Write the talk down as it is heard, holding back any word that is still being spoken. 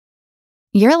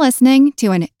You're listening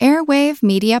to an Airwave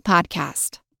Media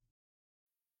Podcast.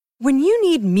 When you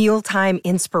need mealtime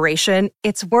inspiration,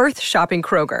 it's worth shopping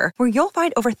Kroger, where you'll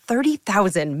find over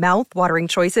 30,000 mouth-watering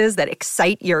choices that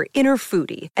excite your inner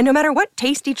foodie. And no matter what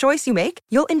tasty choice you make,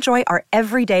 you'll enjoy our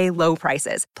everyday low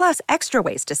prices, plus extra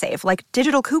ways to save, like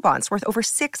digital coupons worth over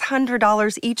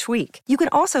 $600 each week. You can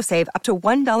also save up to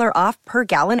 $1 off per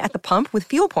gallon at the pump with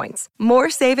fuel points.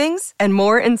 More savings and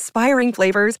more inspiring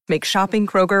flavors make shopping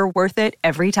Kroger worth it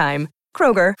every time.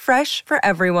 Kroger, fresh for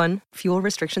everyone. Fuel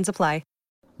restrictions apply.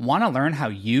 Want to learn how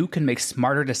you can make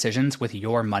smarter decisions with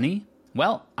your money?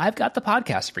 Well, I've got the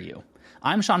podcast for you.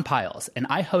 I'm Sean Piles, and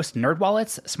I host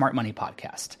NerdWallet's Smart Money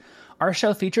Podcast. Our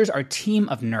show features our team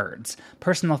of nerds,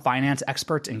 personal finance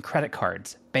experts in credit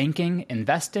cards, banking,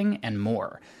 investing, and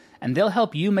more. And they'll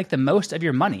help you make the most of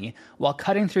your money while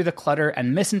cutting through the clutter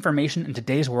and misinformation in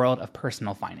today's world of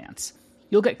personal finance.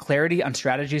 You'll get clarity on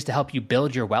strategies to help you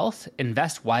build your wealth,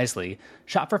 invest wisely,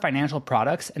 shop for financial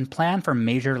products, and plan for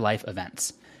major life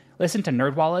events. Listen to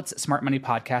NerdWallet's Smart Money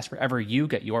Podcast wherever you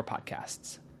get your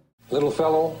podcasts. Little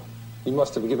fellow, you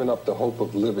must have given up the hope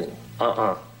of living.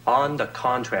 On the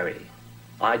contrary,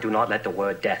 I do not let the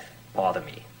word death bother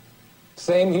me.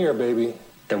 Same here, baby.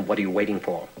 Then what are you waiting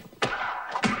for?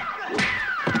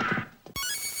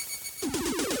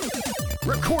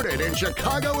 Recorded in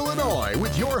Chicago, Illinois,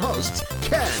 with your hosts,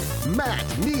 Ken, Matt,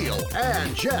 Neil,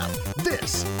 and Jeff.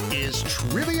 This is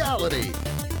Triviality.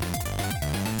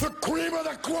 The cream of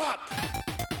the crop!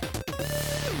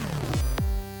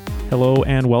 Hello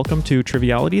and welcome to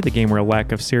Triviality, the game where a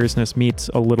lack of seriousness meets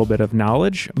a little bit of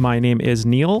knowledge. My name is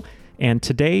Neil, and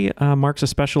today marks a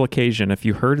special occasion. If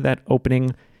you heard that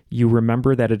opening, you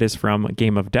remember that it is from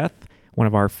Game of Death, one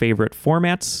of our favorite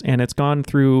formats, and it's gone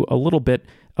through a little bit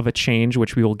of a change,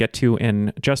 which we will get to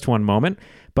in just one moment.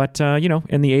 But,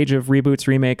 in the age of reboots,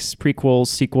 remakes, prequels,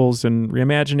 sequels, and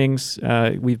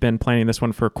reimaginings, we've been planning this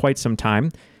one for quite some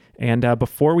time. And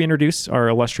before we introduce our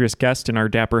illustrious guest and our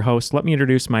dapper host, let me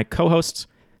introduce my co-hosts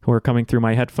who are coming through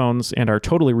my headphones and are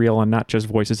totally real and not just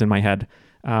voices in my head.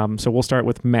 So we'll start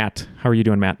with Matt. How are you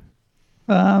doing, Matt?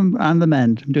 On the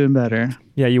mend. I'm doing better.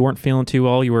 Yeah, you weren't feeling too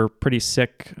well. You were pretty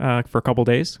sick for a couple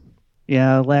days.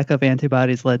 Yeah, lack of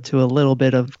antibodies led to a little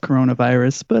bit of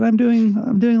coronavirus, but I'm doing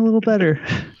a little better.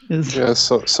 Yeah,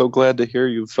 so glad to hear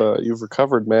you've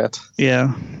recovered, Matt.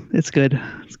 Yeah, it's good.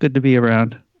 It's good to be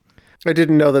around. I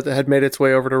didn't know that it had made its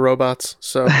way over to robots,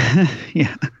 so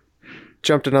yeah,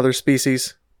 jumped another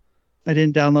species. I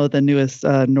didn't download the newest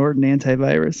Norton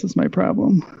antivirus. Is my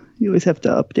problem. You always have to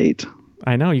update.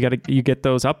 I know you get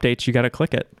those updates. You got to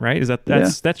click it, right?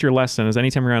 That's your lesson. Is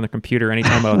anytime you're on the computer,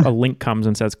 anytime a link comes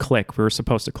and says click, we're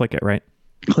supposed to click it, right?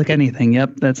 Click anything.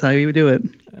 Yep, that's how you do it.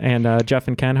 And Jeff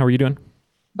and Ken, how are you doing?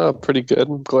 Pretty good.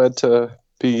 I'm glad to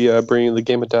be bringing the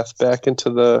Game of Death back into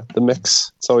the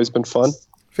mix. It's always been fun.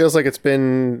 Feels like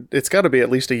it's got to be at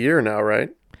least a year now, right?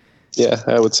 Yeah,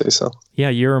 I would say so. Yeah,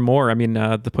 a year or more. I mean,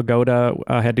 the pagoda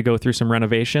had to go through some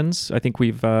renovations. I think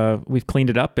we've cleaned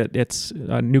it up. It's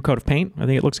a new coat of paint. I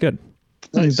think it looks good.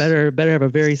 Nice. We better have a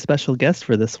very special guest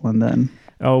for this one then.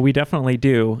 Oh, we definitely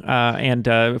do. And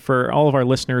for all of our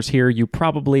listeners here, you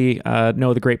probably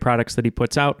know the great products that he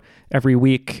puts out every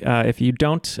week. If you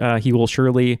don't, he will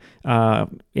surely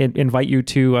invite you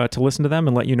to listen to them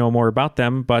and let you know more about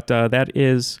them. But that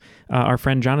is our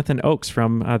friend Jonathan Oakes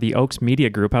from the Oakes Media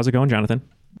Group. How's it going, Jonathan?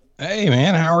 Hey,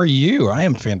 man. How are you? I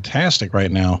am fantastic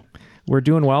right now. We're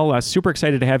doing well. Super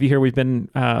excited to have you here. We've been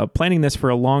planning this for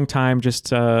a long time.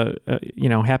 Just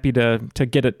happy to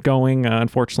get it going.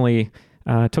 Unfortunately,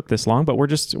 took this long, but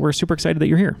we're super excited that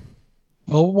you're here.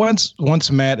 Well,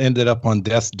 once Matt ended up on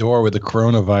death's door with the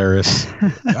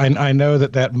coronavirus, I know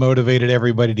that motivated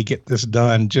everybody to get this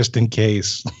done just in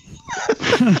case.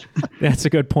 That's a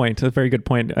good point. A very good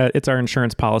point. It's our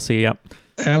insurance policy. Yep.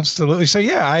 Absolutely. So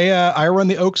yeah, I run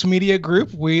the Oakes Media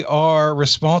Group. We are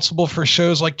responsible for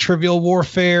shows like Trivial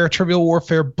Warfare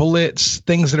Blitz,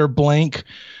 Things That Are Blank,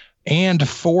 and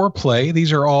Foreplay.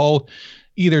 These are all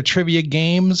either trivia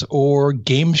games or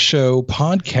game show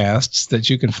podcasts that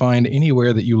you can find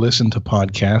anywhere that you listen to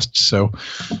podcasts. So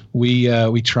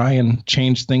we try and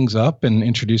change things up and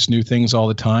introduce new things all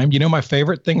the time. You know, my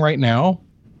favorite thing right now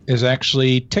is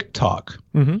actually TikTok.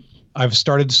 Mm-hmm. I've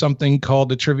started something called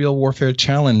the Trivial Warfare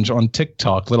Challenge on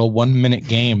TikTok, little 1-minute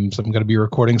games. I'm going to be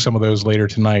recording some of those later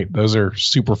tonight. Those are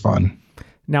super fun.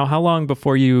 Now, how long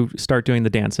before you start doing the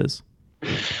dances?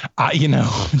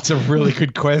 It's a really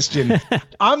good question.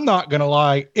 I'm not going to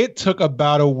lie. It took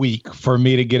about a week for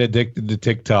me to get addicted to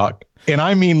TikTok. And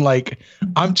I mean,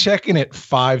 I'm checking it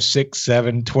 5, 6,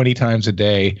 7, 20 times a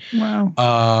day.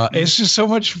 Wow. It's just so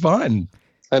much fun.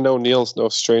 I know Neil's no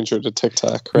stranger to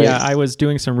TikTok, right? Yeah, I was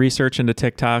doing some research into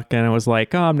TikTok, and I was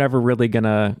like, oh, I'm never really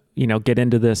gonna, get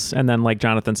into this. And then, like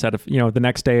Jonathan said, the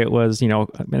next day it was,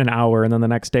 an hour, and then the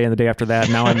next day and the day after that,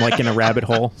 now I'm like in a rabbit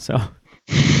hole. So,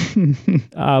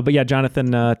 but yeah,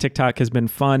 Jonathan, TikTok has been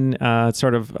fun. It's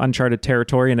sort of uncharted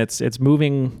territory, and it's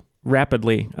moving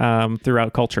rapidly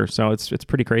throughout culture. So it's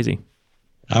pretty crazy.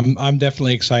 I'm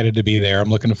definitely excited to be there. I'm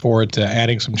looking forward to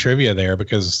adding some trivia there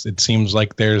because it seems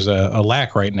like there's a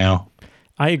lack right now.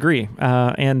 I agree.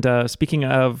 And speaking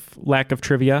of lack of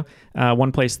trivia,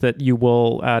 one place that you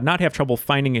will not have trouble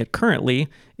finding it currently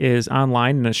is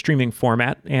online in a streaming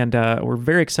format. And we're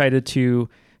very excited to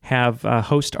have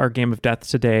host our Game of Death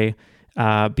today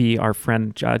be our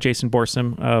friend Jason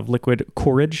Borsum of Liquid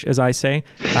Courage, as I say.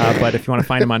 But if you want to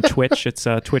find him on Twitch, it's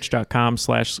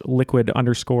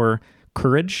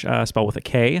twitch.com/liquid_courage, spelled with a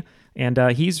K. And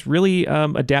he's really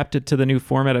adapted to the new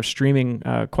format of streaming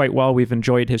quite well. We've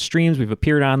enjoyed his streams. We've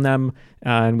appeared on them,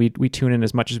 and we tune in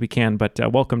as much as we can. But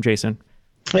welcome, Jason.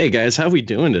 Hey, guys. How we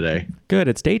doing today? Good.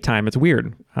 It's daytime. It's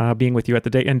weird being with you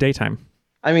at in daytime.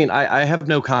 I mean, I have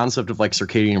no concept of like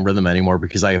circadian rhythm anymore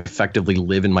because I effectively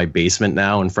live in my basement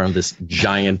now in front of this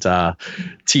giant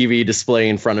TV display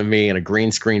in front of me and a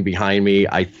green screen behind me.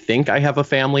 I think I have a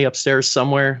family upstairs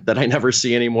somewhere that I never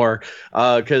see anymore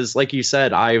because like you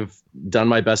said, I've done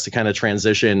my best to kind of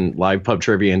transition live pub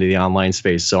trivia into the online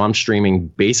space. So I'm streaming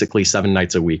basically 7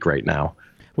 nights a week right now.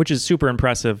 Which is super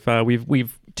impressive.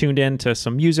 We've tuned in to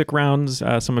some music rounds,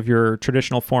 some of your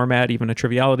traditional format, even a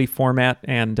triviality format,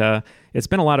 and it's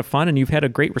been a lot of fun, and you've had a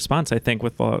great response, I think,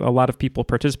 with a lot of people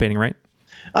participating, right?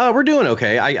 We're doing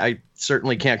okay. I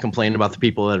certainly can't complain about the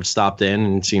people that have stopped in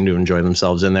and seem to enjoy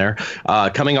themselves in there.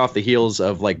 Coming off the heels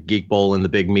of like Geek Bowl and the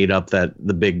big meetup that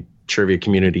the big trivia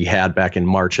community had back in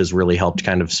March has really helped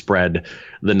kind of spread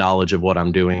the knowledge of what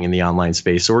I'm doing in the online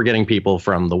space. So we're getting people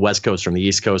from the West Coast, from the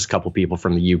East Coast, a couple people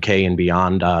from the UK and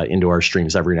beyond into our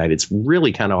streams every night. It's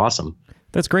really kind of awesome.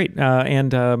 That's great.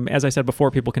 And as I said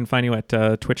before, people can find you at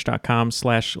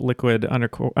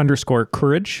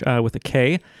twitch.com/liquid_courage with a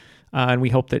K. And we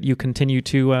hope that you continue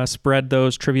to spread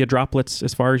those trivia droplets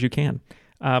as far as you can.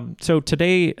 So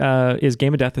today is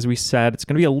Game of Death, as we said. It's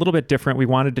going to be a little bit different. We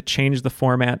wanted to change the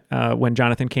format when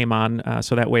Jonathan came on,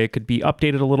 so that way it could be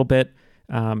updated a little bit,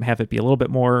 have it be a little bit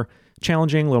more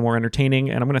challenging, a little more entertaining.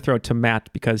 And I'm going to throw it to Matt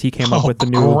because he came up with the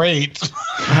new... Great.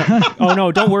 Oh,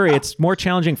 no, don't worry. It's more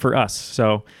challenging for us,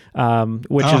 so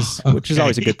which is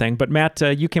always a good thing. But Matt,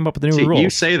 you came up with the new rules.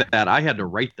 You say that. I had to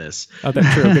write this. Oh,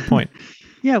 that's true. Good point.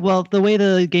 Yeah, well, the way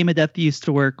the Game of Death used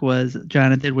to work was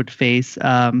Jonathan would face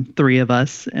 3 of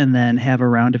us and then have a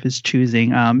round of his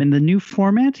choosing. In the new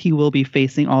format, he will be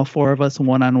facing all 4 of us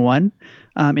one-on-one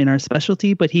in our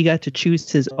specialty, but he got to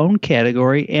choose his own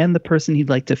category and the person he'd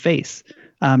like to face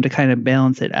to kind of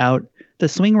balance it out. The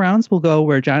swing rounds will go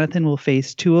where Jonathan will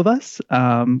face 2 of us,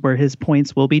 where his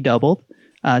points will be doubled,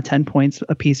 10 points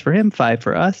apiece for him, 5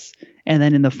 for us. And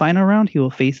then in the final round, he will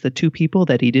face the 2 people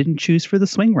that he didn't choose for the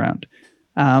swing round.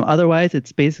 Otherwise,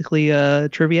 it's basically a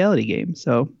triviality game.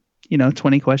 So,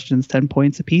 20 questions, 10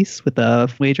 points apiece with a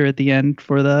wager at the end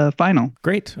for the final.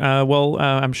 Great. Well,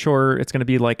 I'm sure it's going to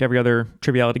be like every other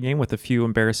triviality game with a few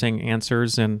embarrassing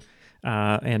answers and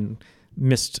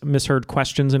misheard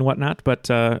questions and whatnot. But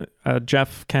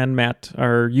Jeff, Ken, Matt,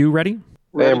 are you ready?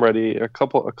 I am ready. A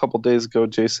couple days ago,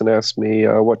 Jason asked me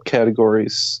what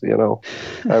categories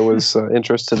I was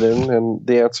interested in, and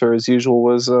the answer, as usual,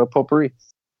 was potpourri.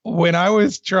 When I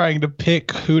was trying to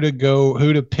pick who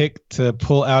to pick to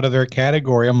pull out of their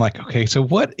category, I'm like, okay, so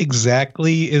what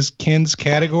exactly is Ken's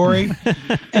category?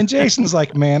 And Jason's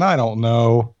like, man, I don't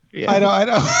know. Yeah. I don't.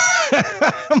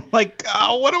 I'm like,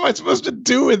 oh, what am I supposed to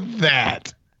do with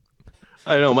that?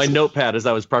 I know. My notepad as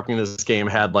I was prepping this game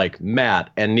had like Matt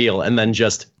and Neil and then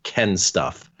just Ken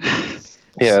stuff.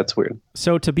 Yeah, it's weird.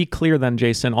 So to be clear then,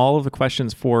 Jason, all of the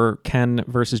questions for Ken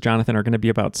versus Jonathan are going to be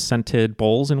about scented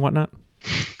bowls and whatnot?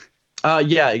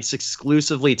 Yeah, it's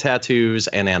exclusively tattoos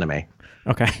and anime.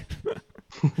 Okay.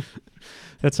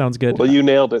 That sounds good. Well, you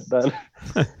nailed it then.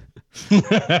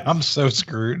 I'm so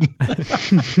screwed.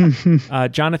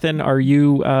 Jonathan, are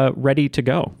you ready to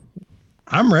go?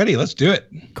 I'm ready. Let's do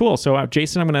it. Cool. So,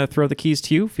 Jason, I'm going to throw the keys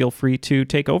to you. Feel free to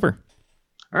take over.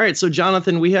 All right, so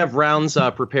Jonathan, we have rounds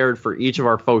prepared for each of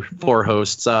our 4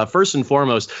 hosts. First and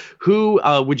foremost, who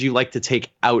would you like to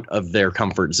take out of their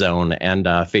comfort zone and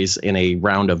face in a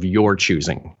round of your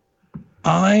choosing?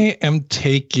 I am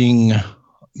taking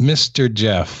Mr.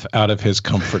 Jeff out of his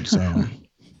comfort zone.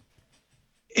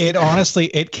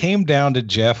 It came down to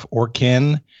Jeff or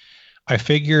Ken. I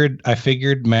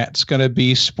figured Matt's going to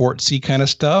be sportsy kind of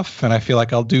stuff, and I feel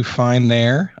like I'll do fine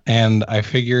there. And I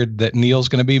figured that Neil's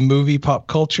going to be movie pop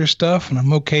culture stuff, and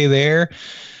I'm okay there.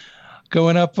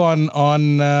 Going up on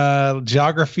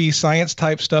geography, science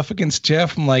type stuff against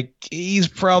Jeff, I'm like, he's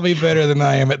probably better than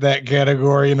I am at that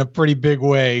category in a pretty big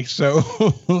way. So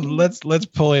let's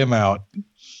pull him out.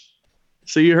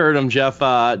 So you heard him, Jeff.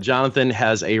 Jonathan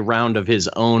has a round of his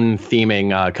own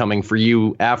theming coming for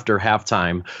you after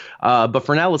halftime. But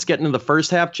for now, let's get into the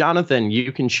first half. Jonathan,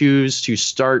 you can choose to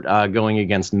start going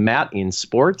against Matt in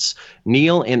sports,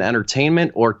 Neil in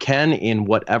entertainment, or Ken in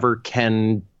whatever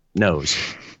Ken knows.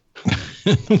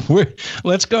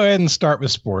 Let's go ahead and start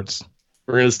with sports.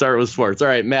 We're going to start with sports. All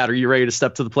right, Matt, are you ready to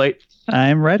step to the plate?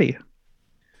 I'm ready.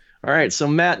 All right, so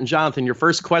Matt and Jonathan, your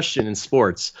first question in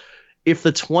sports. If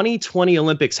the 2020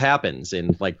 Olympics happens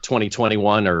in like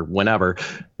 2021 or whenever,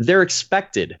 they're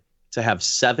expected to have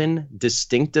 7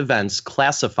 distinct events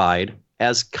classified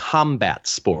as combat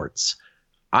sports.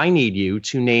 I need you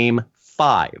to name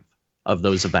 5 of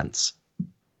those events.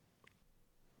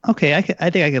 Okay, I think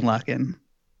I can lock in.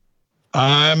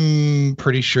 I'm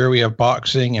pretty sure we have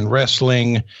boxing and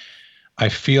wrestling. I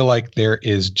feel like there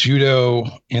is judo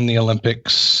in the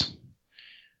Olympics.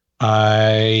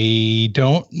 I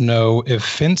don't know if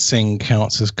fencing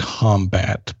counts as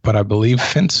combat, but I believe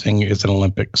fencing is an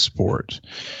Olympic sport.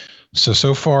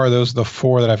 So far, those are the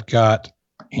 4 that I've got,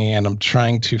 and I'm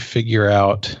trying to figure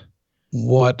out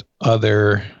what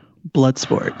other blood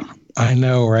sport. I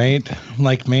know, right? I'm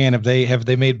like, man, have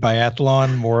they made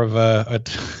biathlon more of a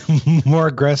more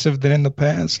aggressive than in the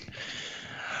past?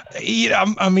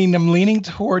 I'm leaning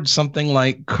towards something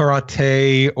like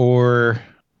karate or.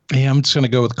 Yeah, I'm just going to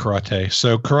go with karate.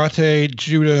 So karate,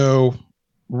 judo,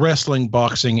 wrestling,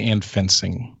 boxing, and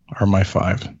fencing are my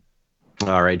 5.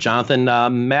 All right, Jonathan,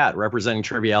 Matt, representing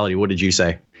Triviality, what did you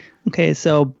say? Okay,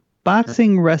 so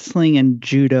boxing, wrestling, and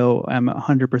judo, I'm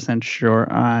 100%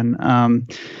 sure on.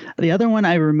 The other one,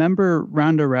 I remember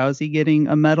Ronda Rousey getting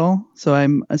a medal, so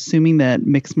I'm assuming that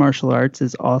mixed martial arts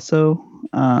is also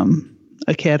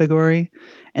a category.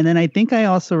 And then I think I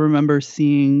also remember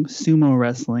seeing sumo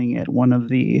wrestling at one of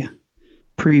the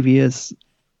previous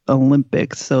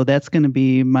Olympics. So that's going to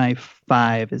be my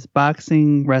 5 is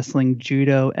boxing, wrestling,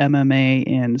 judo, MMA,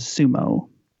 and sumo.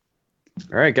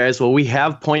 All right, guys. Well, we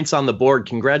have points on the board.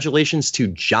 Congratulations to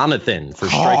Jonathan for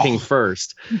striking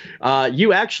first.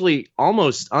 You actually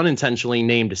almost unintentionally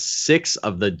named 6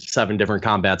 of the 7 different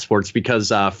combat sports because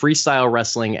freestyle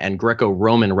wrestling and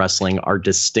Greco-Roman wrestling are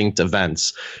distinct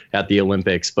events at the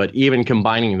Olympics. But even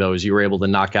combining those, you were able to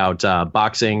knock out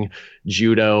boxing,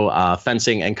 judo,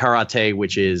 fencing, and karate,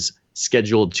 which is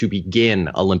scheduled to begin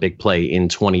Olympic play in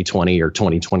 2020 or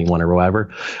 2021 or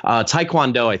whatever.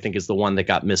 Taekwondo, I think, is the one that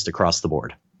got missed across the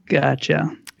board.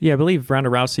 Gotcha. Yeah, I believe Ronda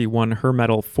Rousey won her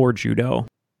medal for judo.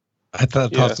 I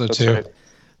thought so too. Right.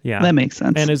 Yeah, that makes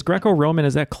sense. And is Greco-Roman,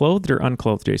 is that clothed or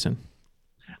unclothed, Jason?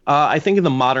 I think in the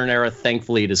modern era,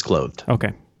 thankfully, it is clothed.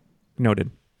 Okay, noted.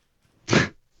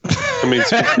 I mean,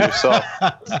 speak for yourself.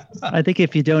 I think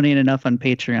if you donate enough on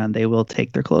Patreon, they will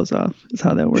take their clothes off. Is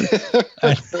how that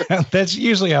works. That's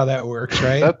usually how that works,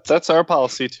 right? That's our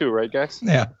policy too, right, guys?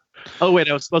 Yeah. Oh, wait,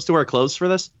 I was supposed to wear clothes for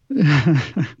this?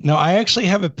 No, I actually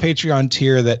have a Patreon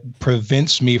tier that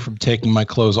prevents me from taking my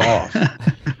clothes off.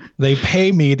 They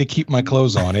pay me to keep my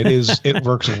clothes on. It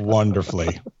works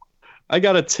wonderfully. I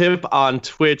got a tip on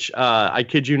Twitch, I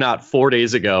kid you not, 4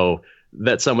 days ago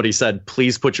that somebody said,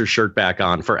 please put your shirt back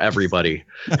on for everybody.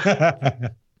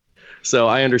 So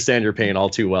I understand your pain all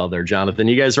too well there, Jonathan.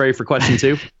 You guys ready for question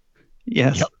 2?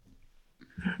 Yes. Yep.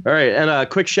 All right. And a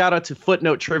quick shout out to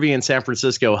Footnote Trivia in San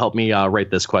Francisco. Help me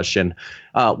write this question.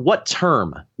 What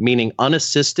term, meaning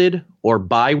unassisted or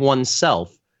by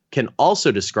oneself, can also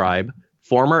describe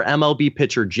former MLB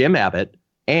pitcher Jim Abbott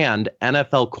and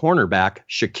NFL cornerback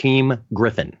Shaquem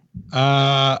Griffin?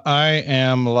 I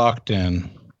am locked in.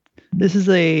 This is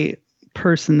a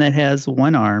person that has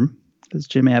one arm, because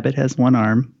Jim Abbott has one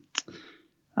arm.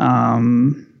 But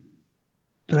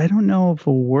I don't know of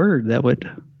a word that would...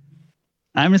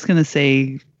 I'm just going to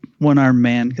say one-armed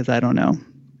man, because I don't know.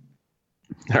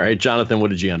 All right, Jonathan, what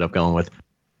did you end up going with?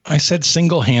 I said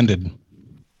single-handed.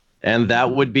 And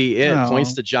that would be it. Oh.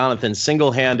 Points to Jonathan.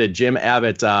 Single-handed. Jim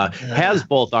Abbott has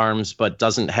both arms, but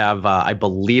doesn't have, I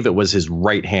believe it was his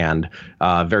right hand.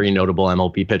 Very notable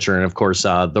MLB pitcher. And, of course,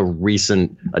 the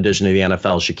recent addition to the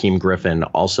NFL, Shaquem Griffin,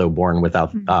 also born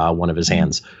without one of his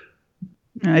hands.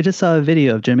 I just saw a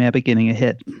video of Jim Abbott getting a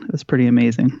hit. It was pretty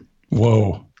amazing.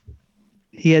 Whoa.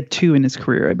 He had 2 in his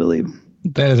career, I believe.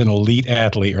 That is an elite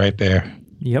athlete right there.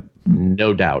 Yep.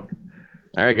 No doubt.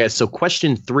 All right, guys. So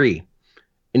question 3.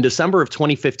 In December of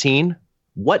 2015,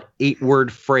 what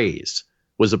 8-word phrase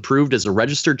was approved as a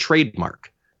registered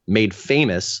trademark, made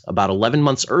famous about 11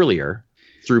 months earlier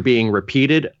through being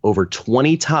repeated over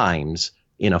 20 times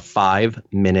in a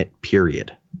 5-minute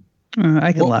period?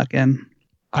 I can lock in.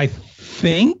 I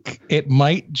think it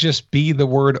might just be the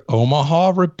word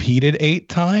Omaha repeated 8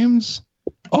 times.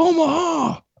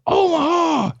 Omaha!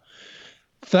 Omaha!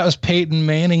 That was Peyton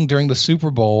Manning during the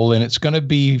Super Bowl, and it's going to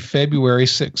be February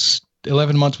 6th,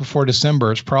 11 months before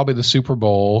December. It's probably the Super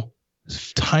Bowl.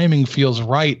 Timing feels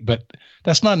right, but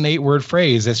that's not an 8-word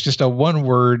phrase. That's just a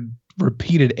 1-word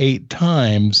repeated 8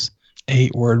 times.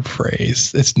 8-word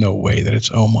phrase. It's no way that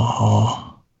it's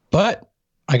Omaha. But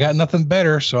I got nothing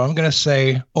better, so I'm going to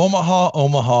say Omaha,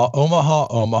 Omaha, Omaha,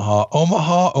 Omaha,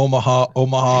 Omaha, Omaha,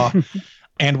 Omaha,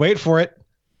 and wait for it,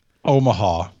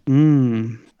 Omaha.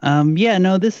 Yeah,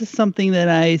 no, this is something that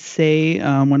I say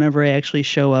whenever I actually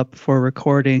show up for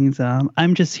recordings.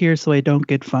 I'm just here so I don't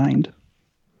get fined.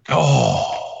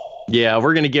 Oh. Yeah,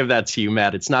 we're going to give that to you,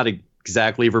 Matt. It's not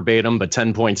exactly verbatim, but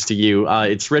 10 points to you.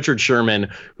 It's Richard Sherman,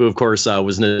 who, of course,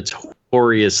 was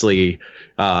notoriously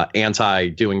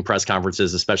anti-doing press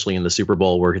conferences, especially in the Super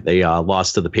Bowl where they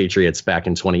lost to the Patriots back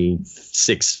in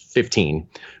 2015.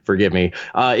 Forgive me.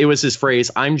 It was his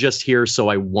phrase, "I'm just here so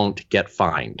I won't get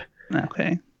fined."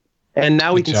 Okay. And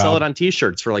now we can sell it on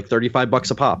T-shirts for like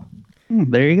 $35 a pop.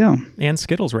 There you go. And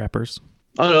Skittles wrappers.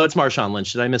 Oh, no, it's Marshawn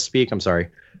Lynch. Did I misspeak? I'm sorry.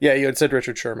 Yeah, you had said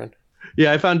Richard Sherman.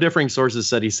 Yeah, I found differing sources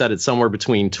said he said it somewhere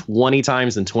between 20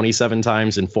 times and 27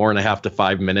 times in 4.5 to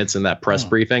 5 minutes in that press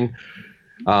briefing.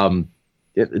 The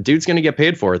dude's going to get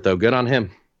paid for it, though. Good on him.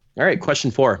 All right,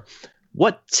 question 4.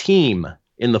 What team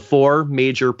in the 4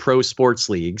 major pro sports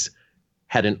leagues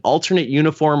had an alternate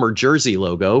uniform or jersey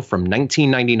logo from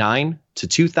 1999 to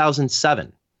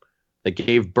 2007 that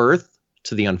gave birth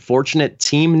to the unfortunate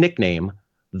team nickname,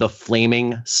 the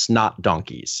Flaming Snot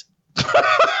Donkeys?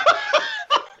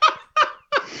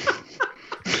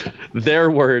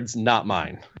 Their words, not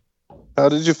mine. How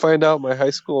did you find out my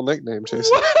high school nickname,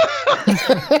 Jason?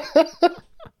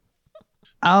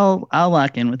 I'll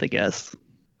lock in with a guess.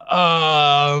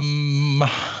 All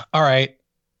right.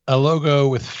 A logo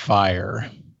with fire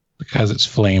because it's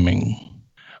flaming.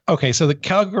 Okay, so the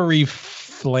Calgary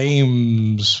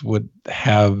Flames would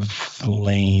have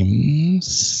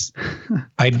flames.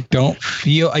 I don't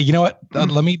feel, you know what?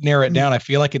 Let me narrow it down. I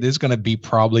feel like it is going to be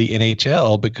probably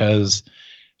NHL because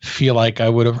I feel like I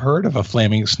would have heard of a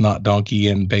flaming snot donkey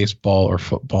in baseball or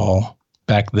football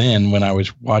back then when I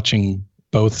was watching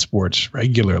both sports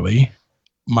regularly.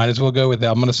 Might as well go with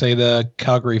that. I'm going to say the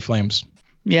Calgary Flames.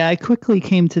 Yeah, I quickly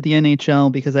came to the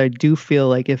NHL because I do feel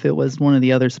like if it was one of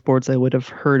the other sports, I would have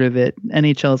heard of it.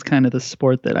 NHL is kind of the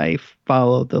sport that I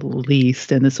follow the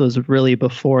least, and this was really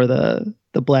before the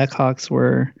Blackhawks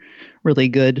were really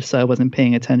good, so I wasn't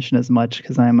paying attention as much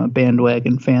because I'm a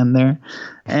bandwagon fan there.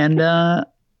 And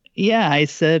yeah, I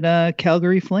said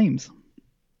Calgary Flames.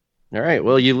 All right.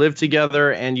 Well, you live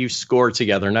together and you score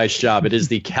together. Nice job. It is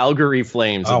the Calgary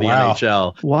Flames of the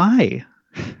NHL. Why?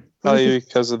 Probably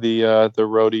because of the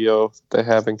rodeo they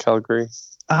have in Calgary.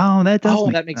 Oh, that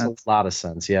does. That makes a lot of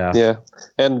sense. Yeah. Yeah.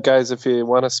 And guys, if you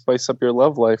want to spice up your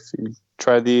love life, you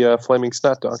try the Flaming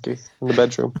Snot Donkey in the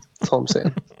bedroom. That's all I'm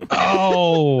saying.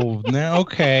 Oh, now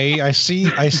okay. I see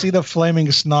the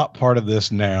flaming snot part of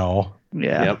this now.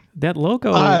 Yeah. Yep. That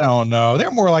logo. I don't know. They're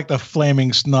more like the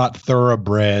flaming snot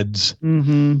thoroughbreds.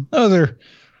 Mm-hmm. Those are.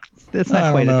 It's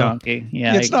not quite a donkey.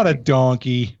 Yeah. It's not a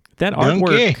donkey. That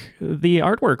artwork, the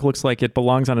artwork looks like it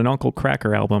belongs on an Uncle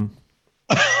Cracker album.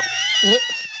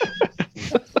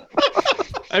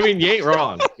 I mean, you ain't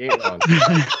wrong.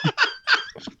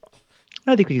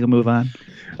 I think we can move on.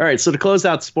 All right, so to close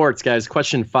out sports, guys,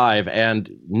 question 5.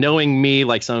 And knowing me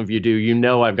like some of you do, you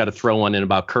know I've got to throw one in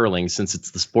about curling since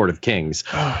it's the sport of kings.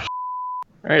 All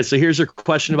right, so here's your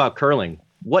question about curling.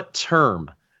 What term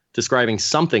describing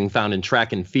something found in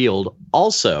track and field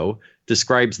also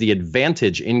describes the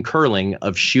advantage in curling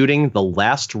of shooting the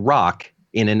last rock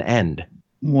in an end?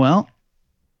 Well,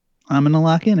 I'm going to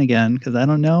lock in again because I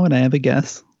don't know and I have a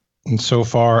guess. And so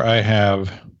far I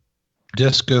have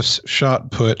discus,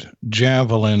 shot put,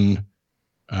 javelin,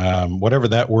 whatever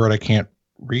that word I can't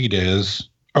read is.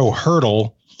 Oh,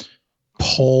 hurdle,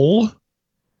 pole,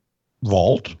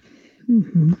 vault,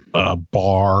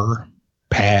 bar,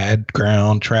 pad,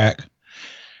 ground, track.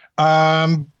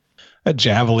 A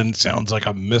javelin sounds like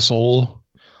a missile.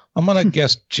 I'm going to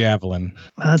guess javelin.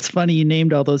 That's funny. You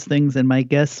named all those things, and my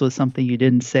guess was something you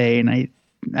didn't say. And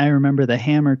I remember the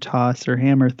hammer toss or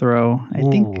hammer throw. I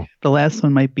think the last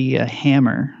one might be a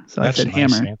hammer. So That's I said a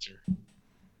nice hammer. Answer.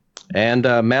 And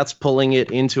Matt's pulling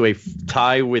it into a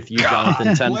tie with you,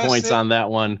 Jonathan. 10 points on that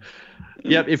one.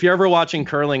 Yep. If you're ever watching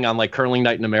curling on like Curling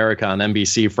Night in America on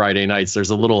NBC Friday nights, there's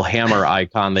a little hammer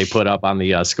icon they put up on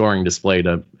the scoring display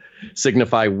to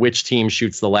signify which team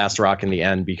shoots the last rock in the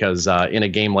end, because in a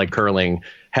game like curling,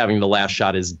 having the last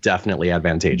shot is definitely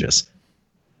advantageous.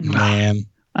 Man,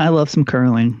 I love some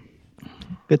curling.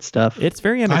 Good stuff. It's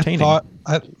very entertaining.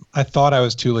 I thought I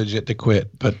was too legit to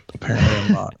quit, but apparently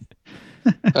I'm not.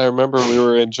 I remember we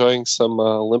were enjoying some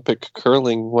Olympic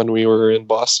curling when we were in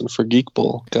Boston for Geek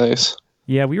Bowl, guys.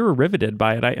 Yeah, we were riveted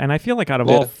by it. And I feel like out of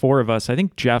all four of us, I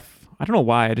think Jeff, I don't know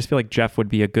why, I just feel like Jeff would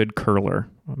be a good curler.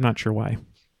 I'm not sure why.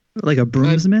 Like a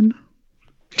broomsman?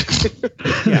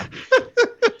 Yeah.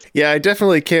 Yeah, I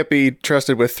definitely can't be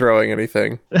trusted with throwing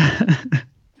anything.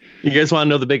 You guys want to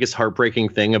know the biggest heartbreaking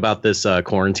thing about this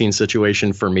quarantine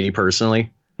situation for me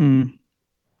personally?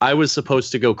 I was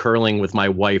supposed to go curling with my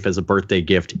wife as a birthday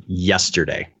gift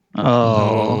yesterday.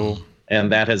 Oh.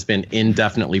 And that has been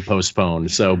indefinitely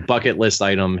postponed. So bucket list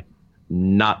item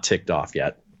not ticked off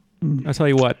yet. I'll tell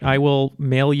you what, I will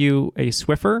mail you a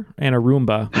Swiffer and a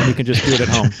Roomba, and you can just do it at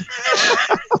home.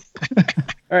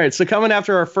 All right, so coming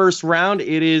after our first round,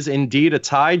 it is indeed a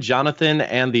tie. Jonathan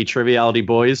and the Triviality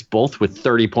Boys, both with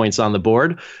 30 points on the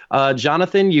board.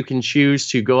 Jonathan, you can choose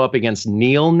to go up against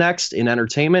Neil next in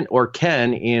entertainment, or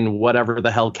Ken in whatever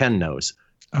the hell Ken knows.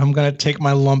 I'm going to take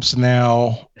my lumps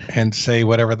now and say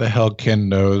whatever the hell Ken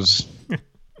knows.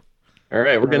 All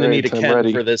right, we're going to need a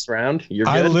Ken for this round. You're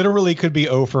good? I literally could be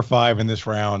 0 for 5 in this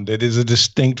round. It is a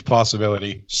distinct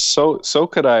possibility. So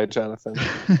could I, Jonathan.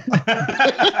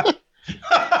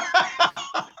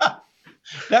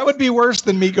 That would be worse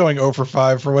than me going 0 for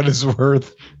 5 for what it's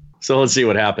worth. So let's see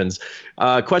what happens.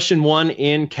 Question 1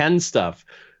 in Ken stuff.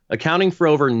 Accounting for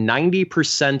over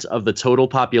 90% of the total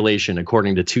population,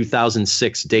 according to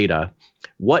 2006 data,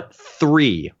 what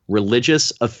 3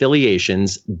 religious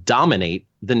affiliations dominate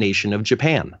the nation of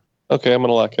Japan? Okay, I'm going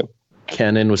to lock in.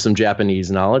 Ken in with some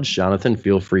Japanese knowledge. Jonathan,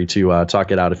 feel free to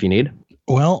talk it out if you need.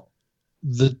 Well,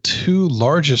 the 2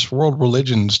 largest world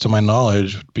religions, to my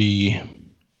knowledge, would be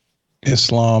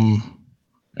Islam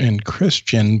and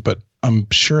Christian, but I'm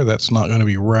sure that's not going to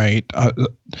be right.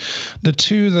 The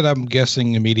 2 that I'm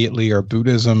guessing immediately are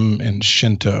Buddhism and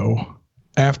Shinto.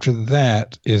 After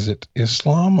that, is it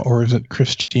Islam or is it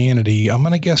Christianity? I'm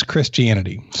going to guess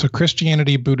Christianity. So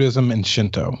Christianity, Buddhism, and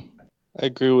Shinto. I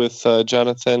agree with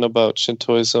Jonathan about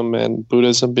Shintoism and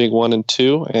Buddhism being 1 and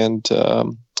 2. And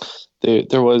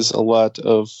there was a lot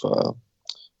of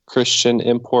Christian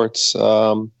imports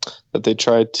that they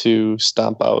tried to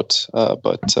stomp out.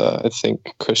 But I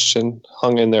think Christian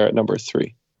hung in there at number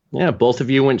 3. Yeah, both of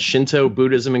you went Shinto,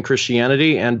 Buddhism, and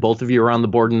Christianity, and both of you are on the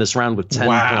board in this round with 10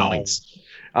 points.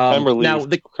 I'm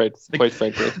relieved, quite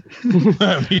frankly.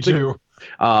 Me too.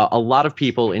 A lot of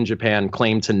people in Japan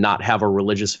claim to not have a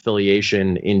religious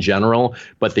affiliation in general,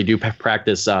 but they do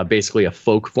practice basically a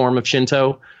folk form of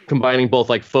Shinto. Combining both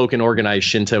like folk and organized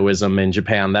Shintoism in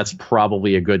Japan, that's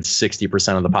probably a good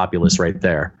 60% of the populace right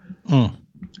there.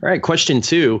 All right, question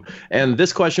 2. And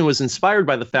this question was inspired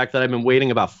by the fact that I've been waiting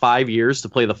about 5 years to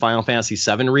play the Final Fantasy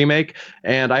VII remake,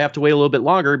 and I have to wait a little bit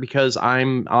longer because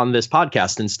I'm on this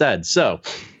podcast instead. So,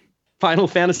 Final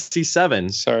Fantasy VII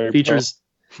features...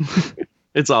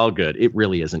 It's all good. It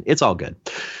really isn't. It's all good.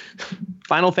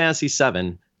 Final Fantasy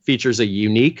VII features a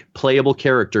unique playable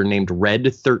character named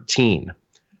Red 13,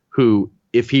 who,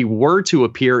 if he were to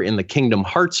appear in the Kingdom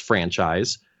Hearts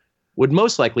franchise, would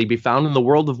most likely be found in the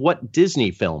world of what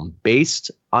Disney film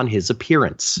based on his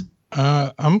appearance?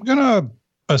 I'm going to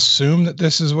assume that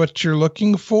this is what you're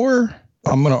looking for.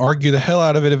 I'm going to argue the hell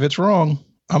out of it if it's wrong.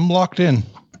 I'm locked in.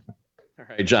 All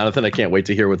right, Jonathan, I can't wait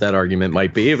to hear what that argument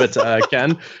might be. But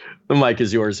Ken, the mic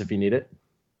is yours if you need it.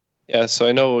 Yeah, so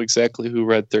I know exactly who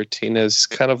Red 13 is.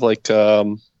 Kind of like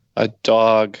a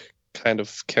dog kind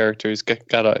of character.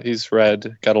 He's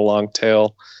red, got a long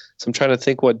tail. So I'm trying to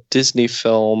think what Disney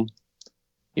film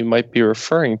you might be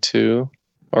referring to,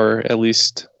 or at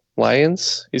least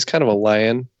lions. He's kind of a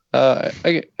lion.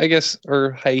 I guess,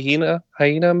 or hyena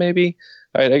maybe.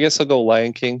 All right, I guess I'll go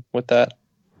Lion King with that.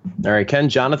 All right, Ken.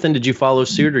 Jonathan, did you follow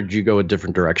suit or did you go a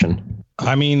different direction?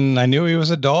 I mean, I knew he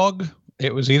was a dog.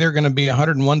 It was either going to be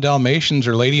 101 Dalmatians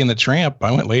or Lady and the Tramp.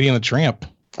 I went Lady and the Tramp.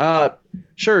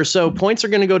 Sure. So points are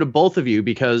going to go to both of you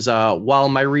because while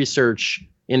my research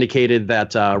indicated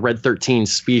that Red 13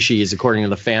 species, according to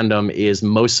the fandom, is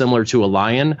most similar to a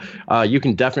lion, you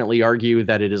can definitely argue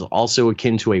that it is also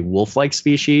akin to a wolf-like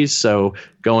species. So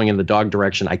going in the dog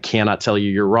direction, I cannot tell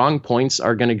you you're wrong. Points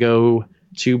are going to go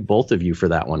to both of you for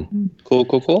that one.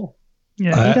 Cool.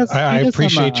 Yeah, I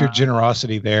appreciate your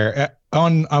generosity there.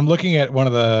 I'm looking at one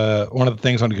of the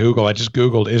things on Google. I just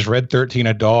Googled, is Red 13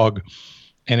 a dog?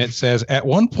 And it says, at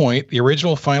one point, the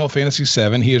original Final Fantasy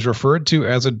VII, he is referred to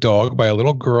as a dog by a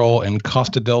little girl in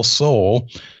Costa del Sol.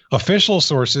 Official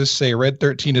sources say Red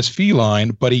 13 is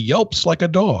feline, but he yelps like a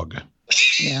dog.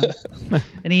 Yeah,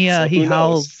 and he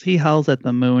howls at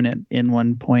the moon in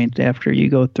one point after you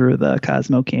go through the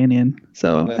Cosmo Canyon.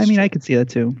 So I mean, I could see that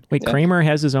too. Wait, Kramer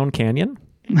has his own canyon?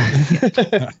 We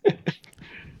I'm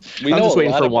know just a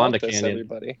waiting lot for about Wanda this, Canyon.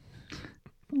 everybody.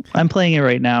 I'm playing it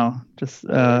right now. Just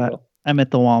I'm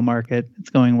at the Wall Market. It's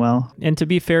going well. And to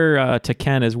be fair to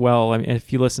Ken as well, I mean,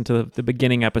 if you listen to the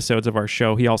beginning episodes of our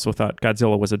show, he also thought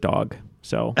Godzilla was a dog.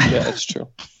 So yeah, that's true.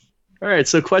 All right,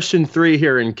 so question 3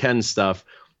 here in Ken stuff.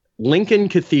 Lincoln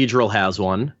Cathedral has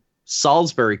one,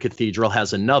 Salisbury Cathedral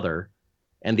has another,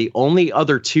 and the only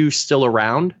other 2 still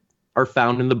around are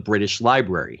found in the British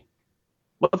Library.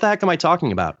 What the heck am I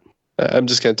talking about? I'm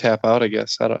just going to tap out, I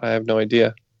guess. I have no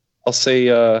idea. I'll say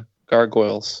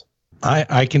Gargoyles.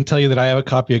 I can tell you that I have a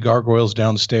copy of Gargoyles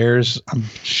downstairs. I'm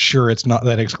sure it's not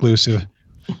that exclusive.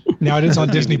 Now it is on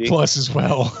Disney Plus as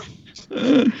well.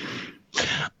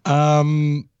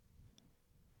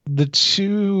 The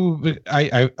 2,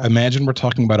 I imagine we're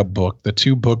talking about a book. The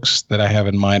 2 books that I have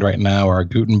in mind right now are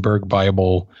Gutenberg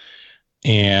Bible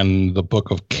and the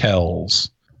Book of Kells.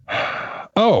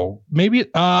 Oh, maybe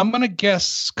I'm going to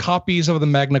guess copies of the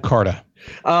Magna Carta.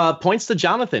 Points to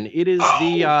Jonathan. It is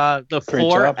the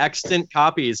 4 extant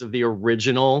copies of the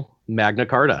original Magna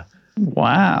Carta.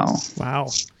 Wow.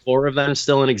 4 of them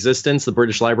still in existence. The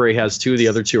British Library has 2. The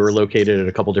other 2 are located at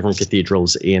a couple different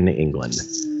cathedrals in England.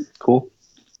 Cool.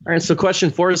 All right, so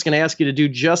question 4 is going to ask you to do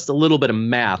just a little bit of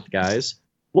math, guys.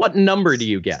 What number do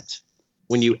you get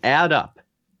when you add up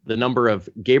the number of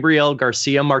Gabriel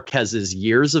Garcia Marquez's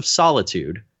Years of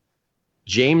Solitude,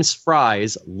 James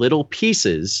Fry's Little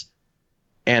Pieces,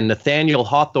 and Nathaniel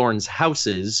Hawthorne's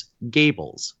House's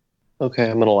Gables?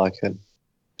 Okay, I'm going to lock in.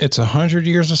 It's 100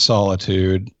 Years of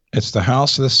Solitude. It's The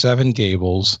House of the Seven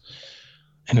Gables.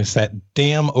 And it's that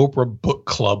damn Oprah Book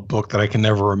Club book that I can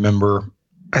never remember.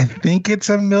 I think it's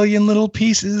A Million Little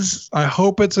Pieces. I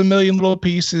hope it's A Million Little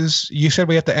Pieces. You said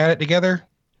we have to add it together?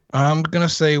 I'm going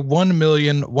to say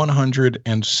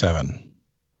 1,107,000.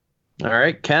 All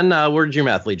right, Ken, where did your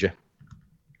math lead you?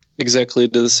 Exactly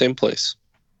to the same place.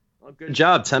 Well, good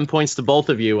job. 10 points to both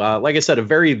of you. Like I said, a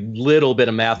very little bit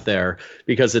of math there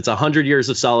because it's 100 Years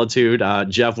of Solitude.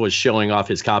 Jeff was showing off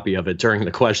his copy of it during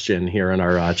the question here in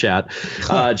our chat.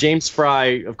 James Fry,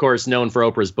 of course, known for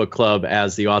Oprah's Book Club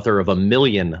as the author of A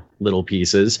Million Little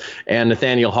Pieces. And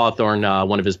Nathaniel Hawthorne,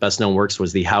 one of his best-known works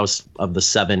was The House of the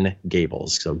Seven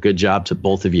Gables. So good job to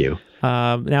both of you.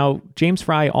 Now, James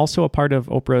Fry also a part of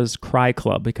Oprah's Cry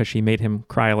Club because she made him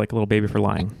cry like a little baby for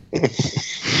lying.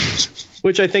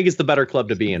 Which I think is the better club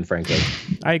to be in, frankly.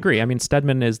 I agree. I mean,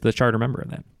 Stedman is the charter member of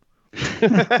that.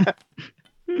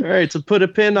 All right, so put a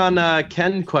pin on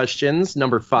Ken questions,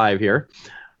 number 5 here.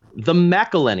 The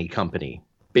McElhenney Company,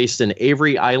 based in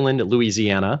Avery Island,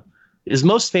 Louisiana, is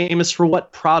most famous for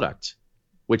what product,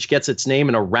 which gets its name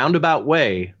in a roundabout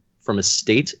way from a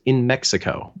state in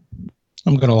Mexico?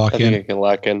 I'm going to lock in. I think I can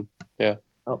lock in. Yeah.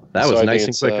 Oh, that was nice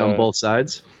and quick on both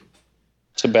sides.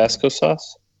 Tabasco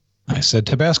sauce? I said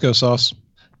Tabasco sauce.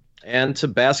 And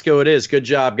Tabasco it is. Good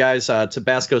job, guys.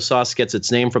 Tabasco sauce gets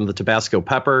its name from the Tabasco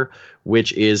pepper,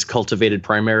 which is cultivated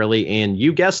primarily in,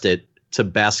 you guessed it,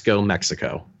 Tabasco,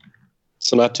 Mexico.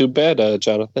 So not too bad,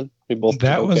 Jonathan. We both.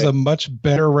 That was a much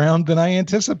better round than I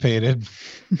anticipated.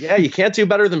 Yeah, you can't do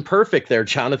better than perfect there,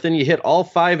 Jonathan. You hit all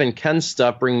 5 in Ken's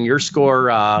stuff, bringing your score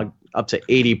up to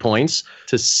 80 points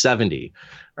to 70.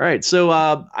 All right, so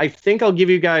I think I'll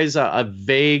give you guys a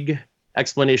vague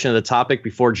explanation of the topic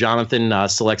before Jonathan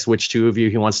selects which 2 of you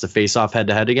he wants to face off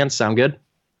head-to-head against. Sound good?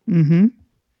 Mm-hmm.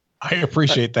 I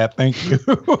appreciate that. Thank you.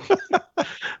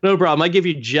 No problem. I give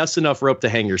you just enough rope to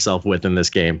hang yourself with in this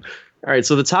game. All right,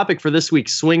 so the topic for this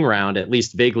week's swing round, at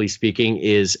least vaguely speaking,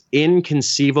 is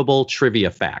inconceivable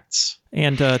trivia facts.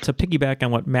 And to piggyback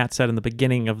on what Matt said in the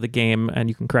beginning of the game, and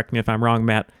you can correct me if I'm wrong,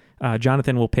 Matt,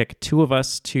 Jonathan will pick 2 of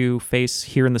us to face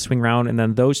here in the swing round, and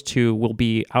then those 2 will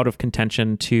be out of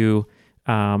contention to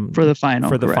for the final.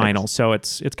 Final. So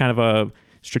it's kind of a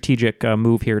strategic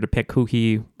move here to pick who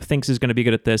he thinks is going to be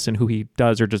good at this and who he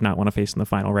does or does not want to face in the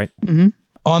final, right? Mm-hmm.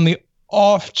 On the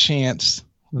off chance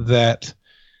that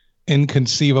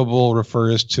inconceivable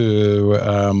refers to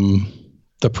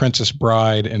the Princess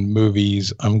Bride and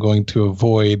movies, I'm going to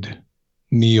avoid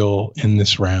Neil in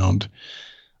this round.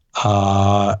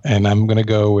 And I'm going to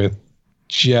go with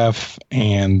Jeff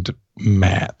and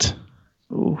Matt.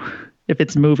 Ooh. If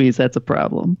it's movies, that's a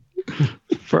problem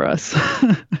for us.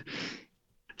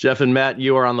 Jeff and Matt,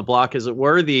 you are on the block, as it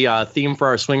were. The theme for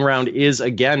our swing round is,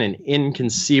 again, an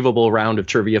inconceivable round of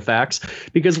trivia facts,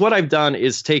 because what I've done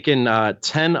is taken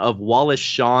 10 of Wallace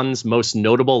Shawn's most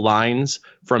notable lines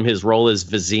from his role as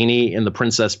Vizzini in The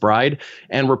Princess Bride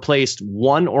and replaced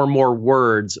one or more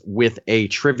words with a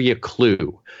trivia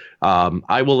clue.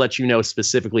 I will let you know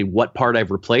specifically what part I've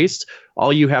replaced.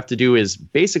 All you have to do is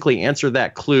basically answer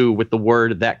that clue with the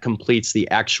word that completes the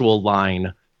actual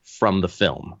line from the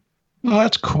film. Oh,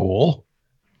 that's cool.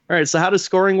 All right, so how does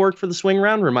scoring work for the swing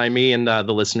round? Remind me and the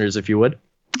listeners, if you would.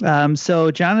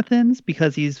 So Jonathan's,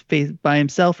 because he's by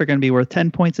himself, are going to be worth 10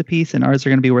 points apiece, and ours are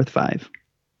going to be worth 5.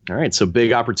 All right, so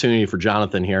big opportunity for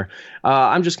Jonathan here.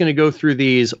 I'm just going to go through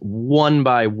these one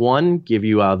by one, give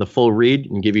you the full read,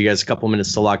 and give you guys a couple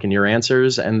minutes to lock in your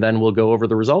answers, and then we'll go over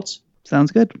the results.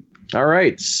 Sounds good. All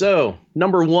right, so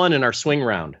number 1 in our swing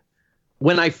round.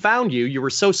 When I found you, you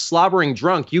were so slobbering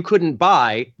drunk you couldn't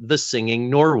buy the Singing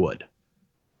Norwood.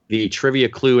 The trivia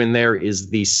clue in there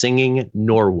is the Singing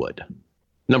Norwood.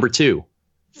 Number 2,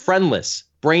 friendless,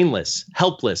 brainless,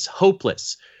 helpless,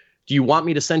 hopeless. Do you want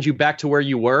me to send you back to where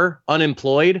you were,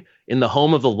 unemployed, in the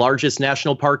home of the largest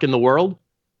national park in the world?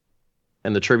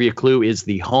 And the trivia clue is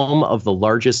the home of the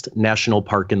largest national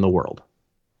park in the world.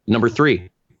 Number 3.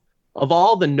 Of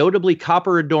all the notably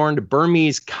copper-adorned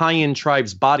Burmese Kayan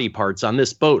tribe's body parts on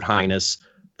this boat, Highness,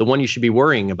 the one you should be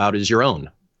worrying about is your own.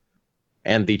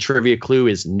 And the trivia clue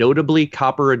is notably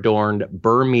copper-adorned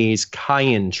Burmese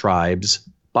Kayan tribe's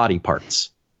body parts.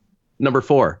 Number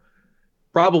 4.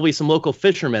 Probably some local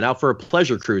fishermen out for a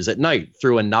pleasure cruise at night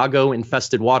through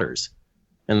Anago-infested waters.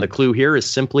 And the clue here is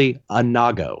simply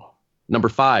Anago. Number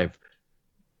 5.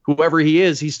 Whoever he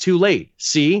is, he's too late.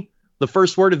 See? The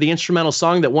first word of the instrumental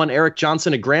song that won Eric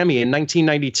Johnson a Grammy in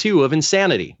 1992 of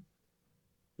Insanity.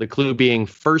 The clue being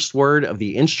first word of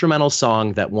the instrumental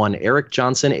song that won Eric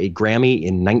Johnson a Grammy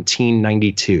in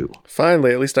 1992.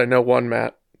 Finally, at least I know one,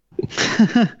 Matt.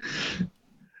 All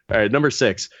right, number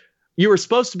 6. You were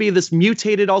supposed to be this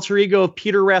mutated alter ego of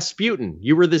Peter Rasputin.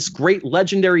 You were this great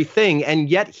legendary thing, and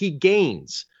yet he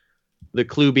gains. The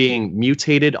clue being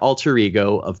mutated alter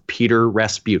ego of Peter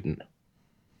Rasputin.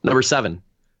 Number 7.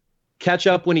 Catch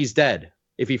up when he's dead.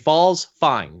 If he falls,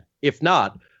 fine. If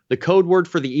not, the code word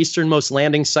for the easternmost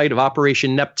landing site of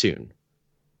Operation Neptune.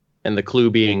 And the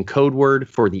clue being code word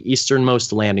for the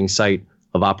easternmost landing site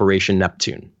of Operation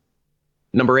Neptune.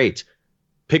 Number 8.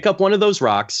 Pick up one of those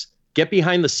rocks, get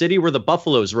behind the city where the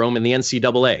Buffaloes roam in the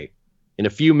NCAA. In a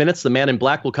few minutes, the man in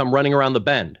black will come running around the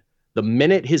bend. The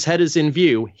minute his head is in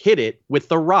view, hit it with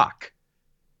the rock.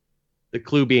 The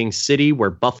clue being city where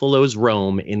Buffaloes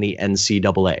roam in the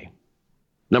NCAA.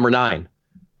 Number 9.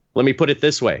 Let me put it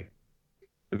this way.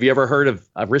 Have you ever heard of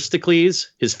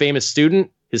Aristocles, his famous student,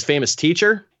 his famous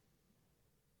teacher?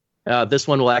 This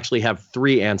one will actually have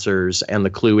 3 answers, and the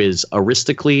clue is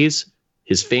Aristocles,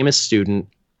 his famous student,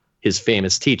 his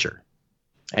famous teacher.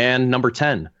 And number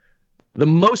 10. The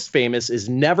most famous is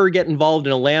never get involved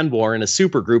in a land war in a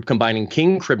supergroup combining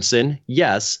King Crimson,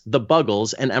 yes, the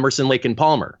Buggles, and Emerson, Lake and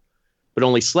Palmer. But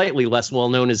only slightly less well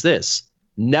known is this.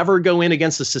 Never go in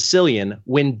against a Sicilian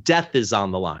when death is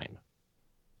on the line.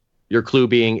 Your clue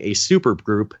being a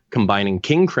supergroup combining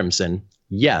King Crimson,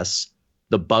 yes,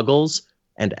 the Buggles,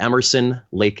 and Emerson,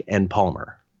 Lake and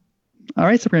Palmer. All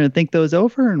right, so we're going to think those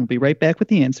over, and we'll be right back with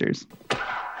the answers.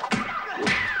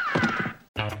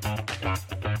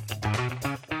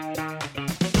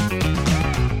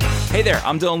 Hey there,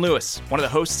 I'm Dylan Lewis, one of the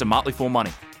hosts of Motley Fool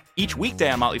Money. Each weekday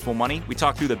on Motley Fool Money, we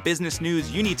talk through the business news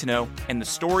you need to know and the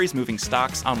stories moving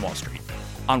stocks on Wall Street.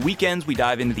 On weekends, we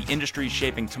dive into the industries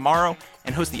shaping tomorrow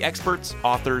and host the experts,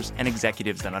 authors, and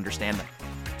executives that understand them.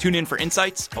 Tune in for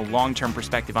insights, a long-term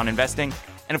perspective on investing,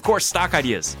 and of course, stock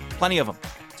ideas. Plenty of them.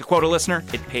 To quote a listener,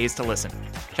 it pays to listen.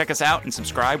 Check us out and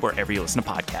subscribe wherever you listen to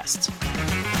podcasts.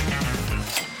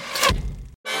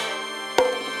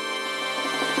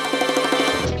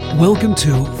 Welcome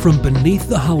to From Beneath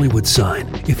the Hollywood Sign.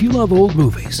 If you love old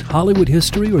movies, Hollywood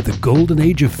history, or the golden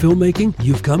age of filmmaking,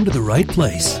 you've come to the right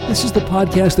place. This is the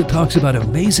podcast that talks about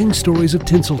amazing stories of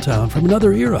Tinseltown from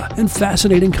another era and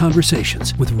fascinating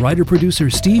conversations with writer-producer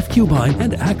Steve Cubine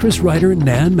and actress-writer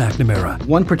Nan McNamara.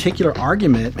 One particular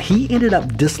argument, he ended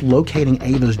up dislocating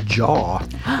Ava's jaw.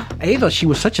 Ava, she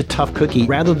was such a tough cookie.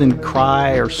 Rather than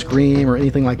cry or scream or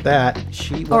anything like that,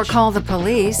 Or call the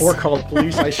police. Or call the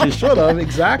police, like she should have,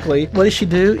 exactly. Exactly. What does she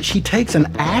do? She takes an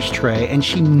ashtray and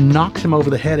she knocks him over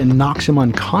the head and knocks him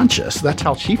unconscious. That's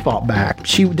how she fought back.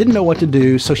 She didn't know what to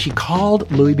do, so she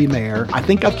called Louis B. Mayer. I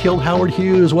think I've killed Howard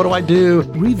Hughes. What do I do?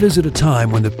 Revisit a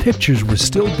time when the pictures were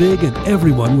still big and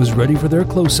everyone was ready for their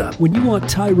close-up. When you want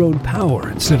Tyrone Power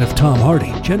instead of Tom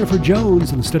Hardy, Jennifer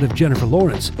Jones instead of Jennifer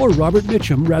Lawrence, or Robert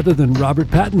Mitchum rather than Robert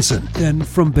Pattinson, then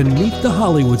From Beneath the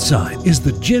Hollywood Sign is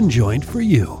the gin joint for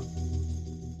you.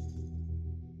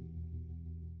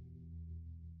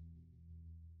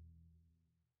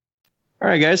 All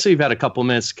right, guys, so you've had a couple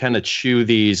minutes to kind of chew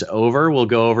these over. We'll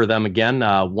go over them again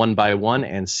one by one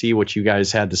and see what you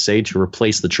guys had to say to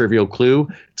replace the trivial clue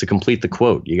to complete the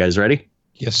quote. You guys ready?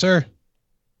 Yes, sir.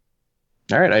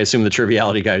 All right, I assume the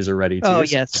triviality guys are ready too. Oh,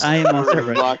 yes, I am also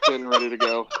ready. Locked in, ready to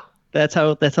go. That's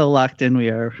how locked in we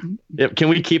are. Yep. Can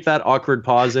we keep that awkward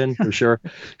pause in for sure?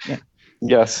 Yeah.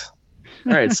 Yes.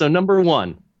 All right, so number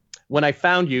one. When I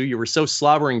found you, you were so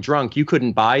slobbering drunk you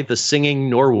couldn't buy the singing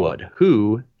Norwood.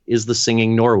 Who is the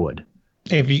singing Norwood?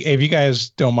 If you guys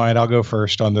don't mind, I'll go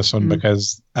first on this one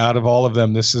because out of all of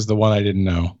them, this is the one I didn't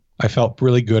know. I felt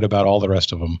really good about all the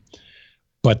rest of them.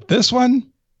 But this one,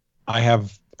 I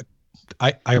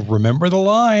remember the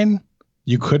line.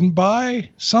 You couldn't buy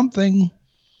something.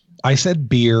 I said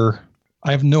beer.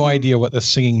 I have no idea what the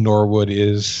singing Norwood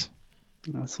is.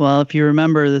 Well, if you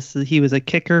remember, he was a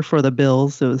kicker for the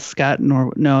Bills. It was Scott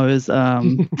Norwood. No, it was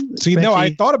See, no,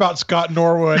 I thought about Scott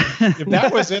Norwood. If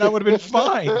that was it, I would have been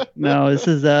fine. No, this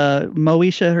is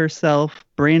Moesha herself,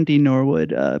 Brandy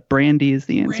Norwood. Brandy is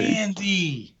the answer.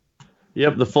 Brandy.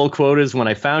 Yep, the full quote is, when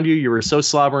I found you, you were so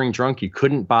slobbering drunk you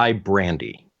couldn't buy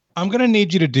brandy. I'm going to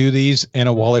need you to do these in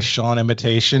a Wallace Shawn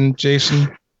imitation,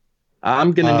 Jason.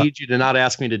 I'm going to need you to not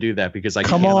ask me to do that because I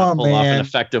cannot pull off an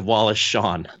effective Wallace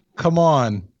Shawn. Come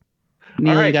on.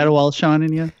 Neil, you got a Wallace Shawn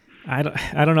in you? I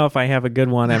don't know if I have a good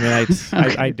one. I mean,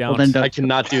 I don't. Well, I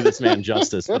cannot do this man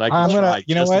justice, but I can try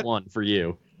just one for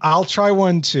you. I'll try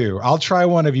one too. I'll try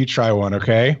one if you try one,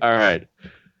 okay? All right.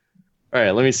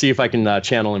 Let me see if I can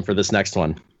channel him for this next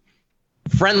one.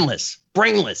 Friendless,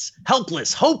 brainless,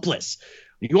 helpless, hopeless.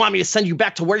 You want me to send you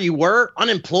back to where you were,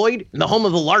 unemployed, in the home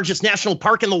of the largest national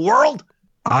park in the world?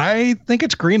 I think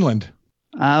it's Greenland.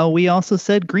 We also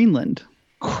said Greenland.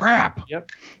 Crap.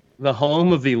 Yep. The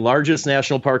home of the largest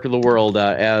national park of the world,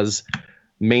 as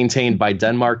maintained by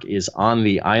Denmark, is on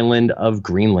the island of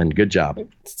Greenland. Good job.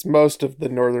 It's most of the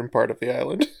northern part of the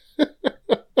island.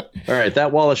 All right,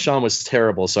 that Wallace Shawn was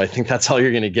terrible, so I think that's all you're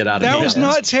going to get out of me. That was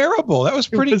not terrible. That was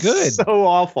pretty good. So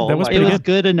awful. That was it was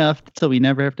good enough so we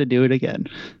never have to do it again.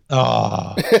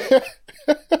 Oh.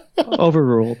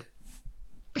 Overruled.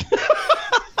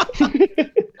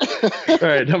 All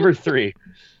right, number 3.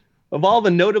 Of all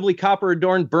the notably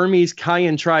copper-adorned Burmese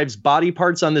Kayan tribe's body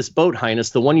parts on this boat, Highness,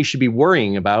 the one you should be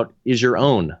worrying about is your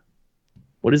own.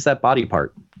 What is that body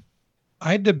part?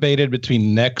 I debated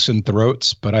between necks and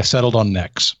throats, but I settled on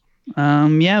necks.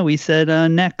 Yeah, we said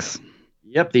necks.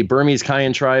 Yep, the Burmese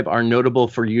Kayan tribe are notable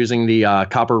for using the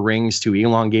copper rings to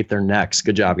elongate their necks.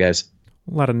 Good job, guys.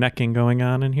 A lot of necking going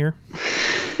on in here.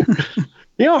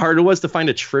 You know how hard it was to find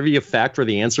a trivia fact where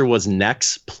the answer was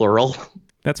necks, plural?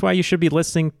 That's why you should be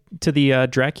listening to the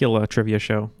Dracula trivia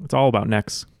show. It's all about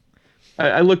necks.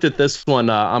 I looked at this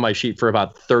one on my sheet for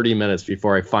about 30 minutes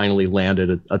before I finally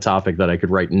landed a topic that I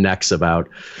could write necks about.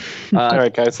 All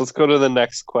right, guys, let's go to the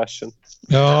next question.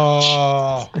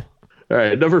 Oh. All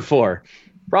right, number 4.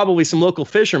 Probably some local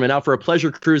fishermen out for a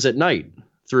pleasure cruise at night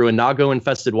through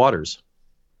Inago-infested waters.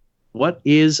 What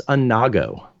is a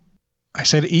nago? I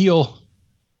said eel.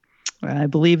 I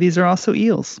believe these are also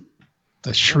eels.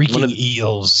 The shrieking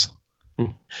eels.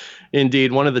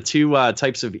 Indeed, one of the two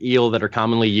types of eel that are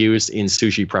commonly used in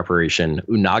sushi preparation,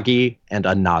 unagi and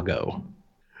anago.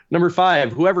 Number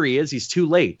 5, whoever he is, he's too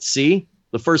late. See?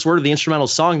 The first word of the instrumental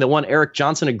song that won Eric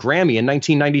Johnson a Grammy in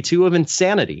 1992 of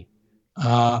Insanity.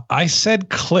 I said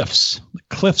Cliffs. The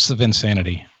Cliffs of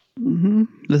Insanity. Mm-hmm.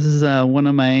 This is one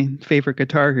of my favorite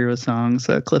Guitar Hero songs,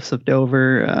 Cliffs of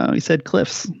Dover. We said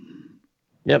Cliffs.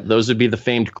 Yep, those would be the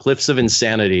famed Cliffs of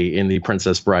Insanity in the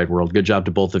Princess Bride world. Good job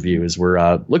to both of you, as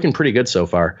we're looking pretty good so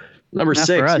far. Number Not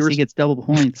 6. For us, he gets double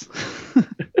points.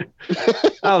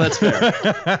 Oh, that's fair.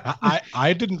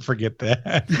 I didn't forget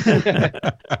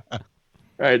that.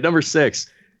 All right, number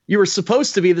 6. You were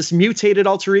supposed to be this mutated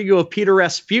alter ego of Peter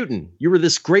Rasputin. You were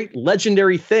this great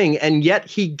legendary thing, and yet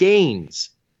he gains.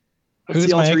 What's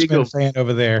Who's my X-Men fan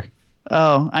over there?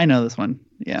 Oh, I know this one.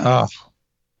 Yeah. Oh,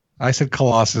 I said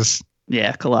Colossus.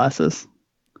 Yeah, Colossus.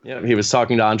 Yeah, he was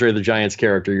talking to Andre the Giant's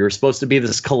character. You were supposed to be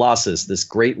this Colossus, this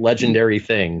great legendary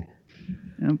thing.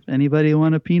 Yep. Anybody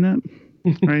want a peanut?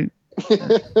 Right.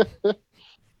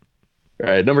 All All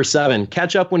right, number 7,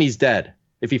 catch up when he's dead.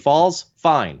 If he falls,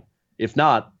 fine. If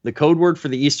not, the code word for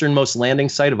the easternmost landing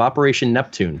site of Operation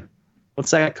Neptune.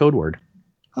 What's that code word?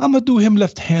 I'm going to do him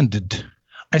left-handed.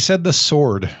 I said the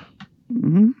sword.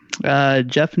 Mm-hmm.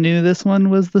 Jeff knew this one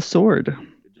was the sword.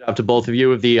 Good job to both of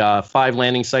you. Of the 5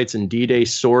 landing sites in D-Day,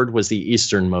 sword was the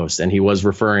easternmost, and he was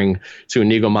referring to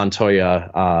Inigo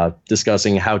Montoya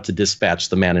discussing how to dispatch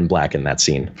the man in black in that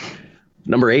scene.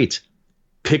 Number 8,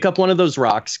 pick up one of those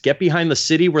rocks, get behind the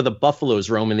city where the Buffaloes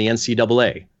roam in the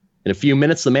NCAA. In a few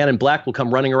minutes, the man in black will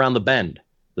come running around the bend.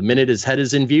 The minute his head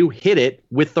is in view, hit it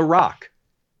with the rock.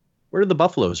 Where did the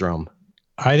Buffaloes roam?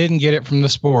 I didn't get it from the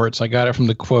sports. I got it from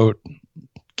the quote,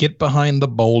 get behind the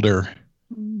boulder.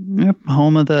 Yep,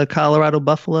 home of the Colorado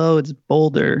Buffalo. It's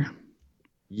Boulder.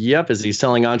 Yep, as he's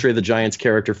telling Andre the Giant's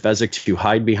character Fezzik to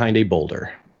hide behind a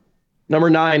boulder.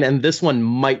 Number 9, and this one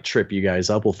might trip you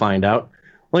guys up. We'll find out.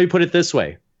 Let me put it this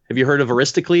way. Have you heard of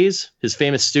Aristocles, his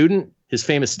famous student, his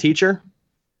famous teacher?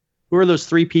 Who are those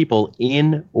 3 people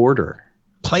in order?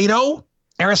 Plato,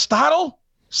 Aristotle,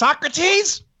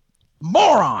 Socrates,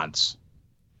 morons.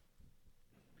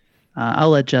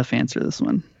 I'll let Jeff answer this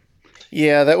one.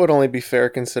 Yeah, that would only be fair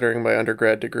considering my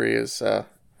undergrad degree is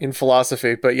in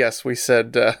philosophy. But yes, we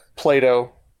said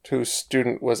Plato, whose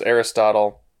student was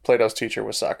Aristotle. Plato's teacher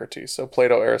was Socrates. So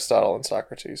Plato, Aristotle, and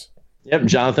Socrates. Yep,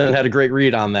 Jonathan had a great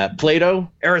read on that. Plato,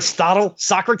 Aristotle,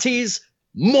 Socrates,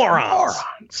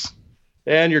 morons.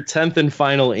 And your 10th and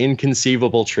final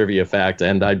inconceivable trivia fact,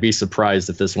 and I'd be surprised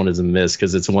if this one isn't missed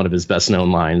because it's one of his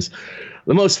best-known lines.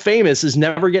 The most famous is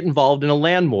never get involved in a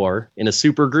land war in a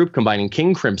supergroup combining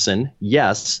King Crimson,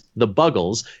 yes, the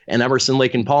Buggles, and Emerson,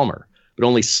 Lake and Palmer. But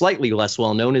only slightly less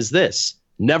well-known is this.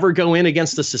 Never go in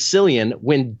against a Sicilian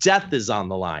when death is on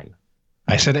the line.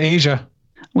 I said Asia.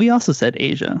 We also said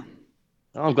Asia.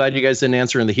 Oh, I'm glad you guys didn't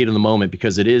answer in the heat of the moment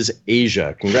because it is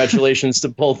Asia. Congratulations to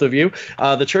both of you.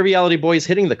 The Triviality Boys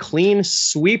hitting the clean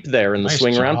sweep there in the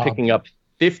swing round, picking up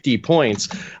 50 points.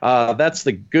 That's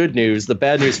the good news. The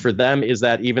bad news for them is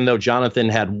that even though Jonathan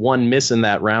had 1 miss in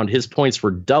that round, his points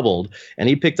were doubled, and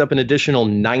he picked up an additional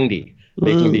 90,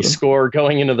 making the score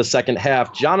going into the second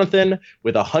half. Jonathan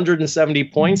with 170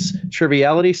 points,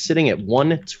 Triviality sitting at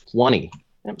 120.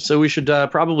 So we should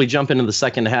probably jump into the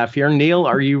second half here. Neil,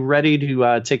 are you ready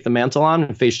to take the mantle on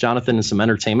and face Jonathan in some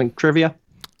entertainment trivia?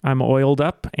 I'm oiled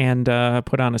up and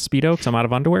put on a Speedo because I'm out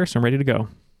of underwear, so I'm ready to go.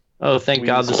 Oh, thank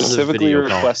God this is a specifically video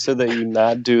requested that you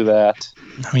not do that.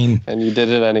 I mean, and you did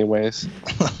it anyways.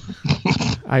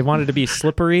 I wanted to be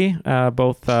slippery,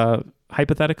 both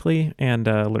hypothetically and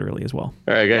literally as well.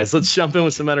 All right, guys, let's jump in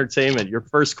with some entertainment. Your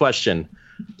first question.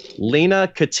 Lena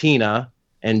Katina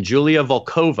and Julia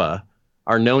Volkova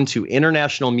are known to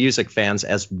international music fans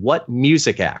as what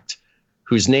music act,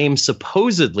 whose name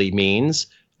supposedly means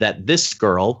that this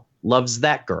girl loves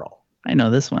that girl? I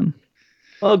know this one.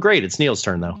 Oh, great. It's Neil's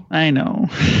turn, though. I know.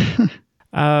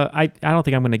 I don't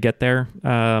think I'm going to get there.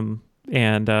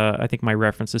 And I think my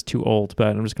reference is too old, but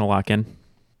I'm just going to lock in.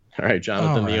 All right,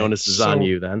 Jonathan, the onus is on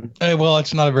you then. Well,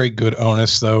 it's not a very good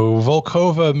onus, though.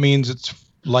 Volkova means it's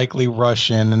likely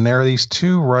Russian, and there are these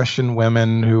 2 Russian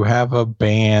women who have a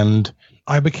band.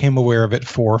 I became aware of it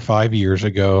 4 or 5 years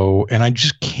ago, and I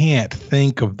just can't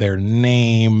think of their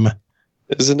name.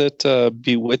 Isn't it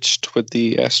Bewitched with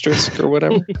the asterisk or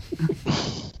whatever?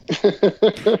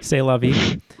 C'est la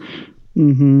vie.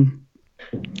 Mm-hmm.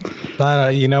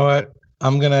 But you know what?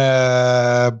 I'm going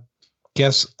to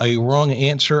guess a wrong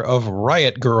answer of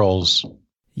Riot Girls.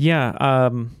 Yeah,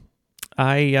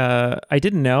 I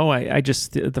didn't know. I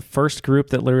just, the first group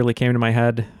that literally came to my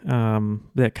head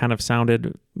that kind of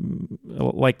sounded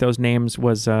like those names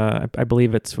was, I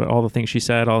believe it's all the things she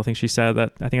said,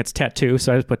 that I think it's Tattoo.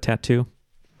 So I just put Tattoo.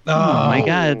 Oh my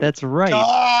God, that's right.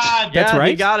 God, that's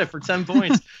right. You got it for 10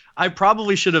 points. I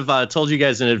probably should have told you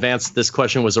guys in advance this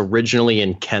question was originally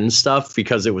in Ken stuff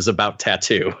because it was about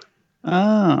Tattoo.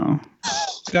 Oh.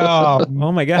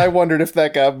 Oh my God. I wondered if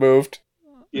that got moved.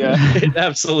 Yeah, it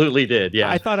absolutely did.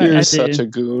 Yeah, I thought You're such a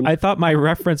goon. I thought my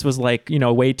reference was like,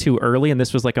 way too early, and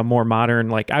this was like a more modern.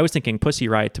 Like I was thinking Pussy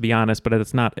Riot, to be honest, but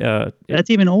it's not. That's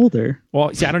even older.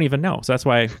 Well, see, I don't even know, so that's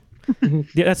why.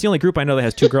 That's the only group I know that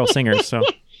has 2 girl singers. So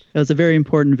it was a very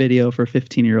important video for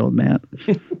 15-year-old Matt.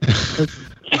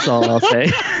 That's all I'll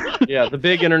say. Yeah, the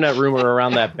big internet rumor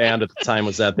around that band at the time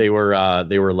was that they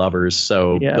were lovers.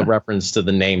 So the reference to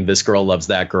the name "This Girl Loves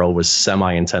That Girl" was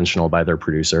semi-intentional by their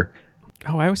producer.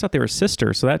 Oh, I always thought they were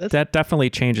sisters, so that definitely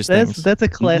changes things. That's a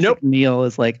classic. Neil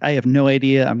is like, I have no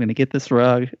idea. I'm going to get this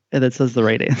wrong, and that says the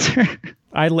right answer.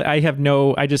 I have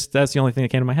no. That's the only thing that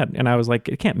came to my head, and I was like,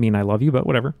 it can't mean I love you, but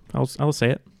whatever. I'll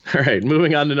say it. All right,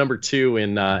 moving on to number 2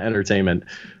 in entertainment.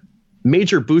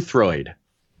 Major Boothroyd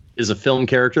is a film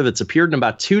character that's appeared in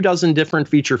about 24 different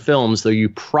feature films, though you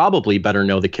probably better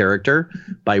know the character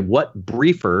by what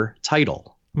briefer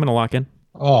title? I'm going to lock in.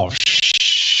 Oh,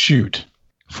 shoot.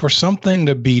 For something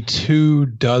to be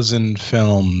 24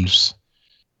 films,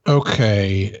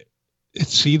 okay,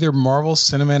 it's either Marvel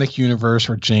Cinematic Universe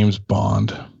or James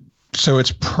Bond. So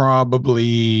it's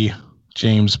probably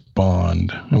James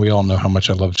Bond. And we all know how much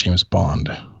I love James Bond.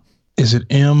 Is it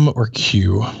M or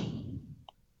Q?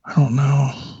 I don't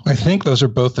know. I think those are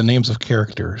both the names of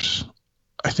characters.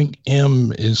 I think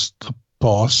M is the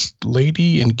boss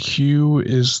lady and Q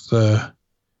is the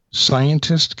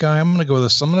scientist guy. I'm going to go with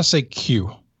this. I'm going to say Q.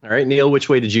 All right, Neil, which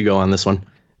way did you go on this one?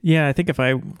 Yeah, I think if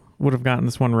I would have gotten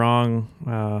this one wrong,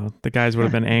 the guys would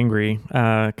have been angry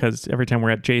because every time we're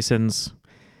at Jason's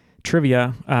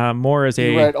trivia, more as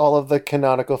a... You write all of the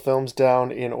canonical films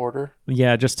down in order?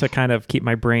 Yeah, just to kind of keep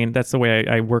my brain... That's the way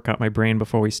I work out my brain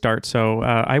before we start. So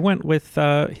I went with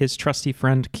his trusty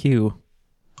friend Q.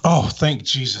 Oh, thank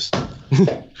Jesus.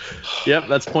 Yep,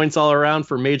 that's points all around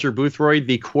for Major Boothroyd,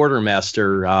 the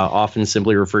quartermaster, often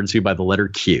simply referred to by the letter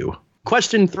Q.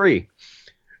 Question 3.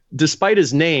 Despite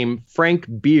his name, Frank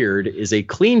Beard is a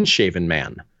clean-shaven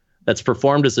man that's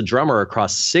performed as a drummer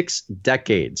across 6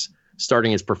 decades,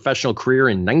 starting his professional career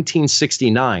in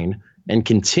 1969 and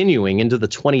continuing into the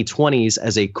 2020s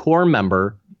as a core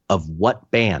member of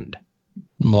what band?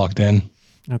 I'm locked in.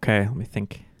 Okay, let me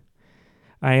think.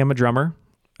 I am a drummer,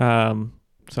 so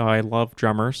I love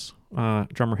drummers,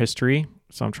 drummer history.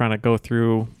 So I'm trying to go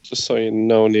through. Just so you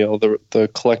know, Neil, the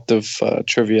collective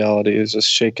triviality is just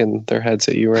shaking their heads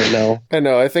at you right now. I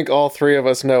know. I think all 3 of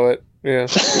us know it. Yeah.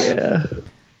 Yeah.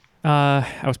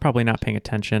 I was probably not paying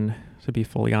attention, to be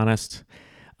fully honest.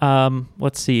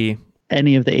 Let's see.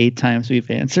 Any of the 8 times we've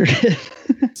answered it.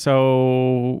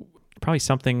 So probably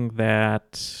something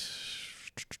that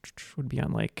would be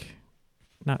on like,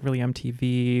 not really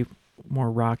MTV,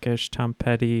 more rockish, Tom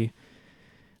Petty,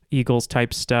 Eagles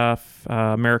type stuff,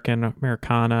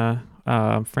 Americana,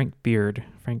 Frank Beard.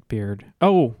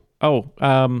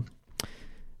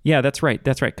 Yeah, that's right.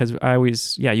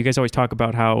 Because you guys always talk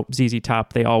about how ZZ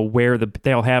Top, they all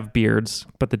have beards,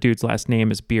 but the dude's last name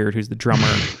is Beard, who's the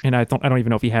drummer. And I don't even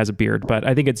know if he has a beard, but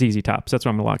I think it's ZZ Top. So that's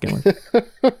what I'm going to lock in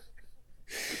with.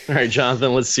 All right,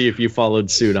 Jonathan, let's see if you followed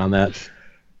suit on that.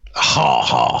 Ha,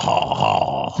 ha,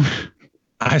 ha, ha.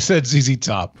 I said ZZ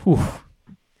Top. Whew.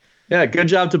 Yeah, good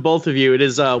job to both of you. It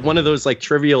is one of those like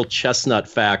trivial chestnut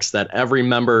facts that every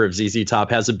member of ZZ Top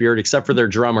has a beard except for their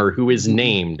drummer, who is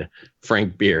named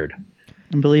Frank Beard.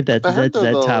 I believe that's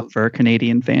top for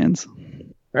Canadian fans.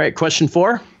 All right, question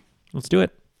 4. Let's do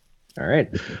it. All right.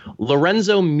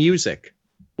 Lorenzo Music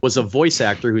was a voice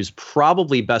actor who's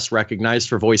probably best recognized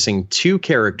for voicing 2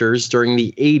 characters during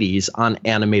the 80s on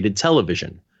animated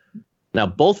television. Now,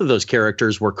 both of those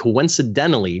characters were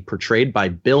coincidentally portrayed by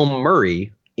Bill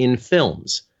Murray in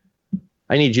films.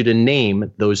 I need you to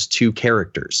name those 2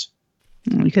 characters.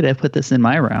 You could have put this in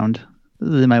my round. This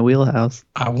is in my wheelhouse.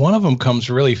 One of them comes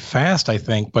really fast, I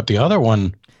think, but the other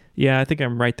one... Yeah, I think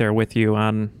I'm right there with you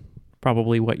on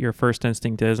probably what your first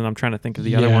instinct is, and I'm trying to think of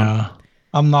the other one.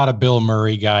 I'm not a Bill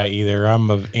Murray guy either.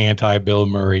 I'm an anti-Bill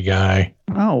Murray guy.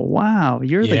 Oh, wow.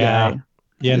 You're the guy.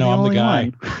 Yeah, no, I'm the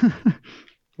guy.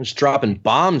 I'm just dropping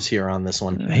bombs here on this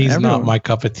one. He's not my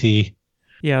cup of tea.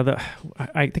 Yeah,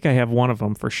 I think I have one of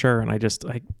them for sure, and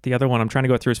the other one I'm trying to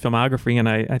go through his filmography, and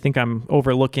I think I'm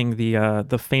overlooking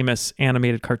the famous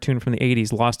animated cartoon from the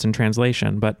 80s, Lost in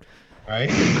Translation. But right,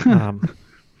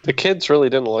 the kids really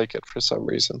didn't like it for some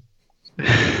reason.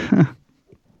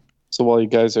 So while you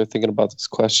guys are thinking about this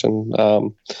question,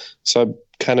 so I've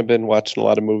kind of been watching a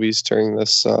lot of movies during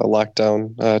this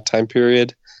lockdown time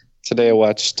period. Today I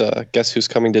watched Guess Who's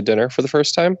Coming to Dinner for the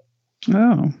first time.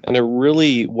 Oh. And it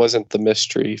really wasn't the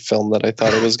mystery film that I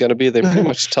thought it was going to be. They pretty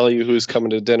much tell you who's coming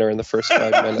to dinner in the first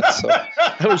 5 minutes. So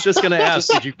I was just going to ask,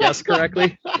 did you guess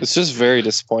correctly? It's just very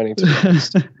disappointing to be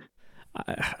honest.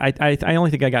 I only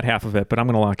think I got half of it, but I'm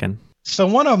going to lock in. So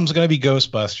one of them is going to be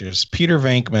Ghostbusters. Peter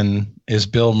Venkman is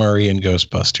Bill Murray in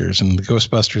Ghostbusters, and the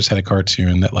Ghostbusters had a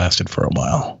cartoon that lasted for a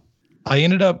while. I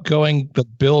ended up going the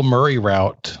Bill Murray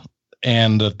route,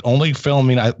 and the only film,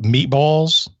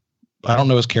 Meatballs, I don't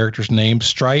know his character's name.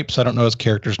 Stripes, I don't know his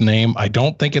character's name. I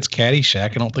don't think it's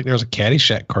Caddyshack. I don't think there was a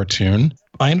Caddyshack cartoon.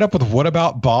 I ended up with What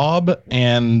About Bob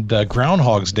and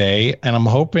Groundhog's Day, and I'm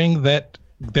hoping that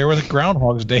there was a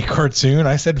Groundhog's Day cartoon.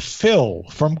 I said Phil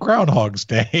from Groundhog's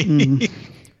Day.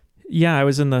 Yeah, I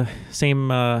was in the same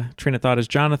train of thought as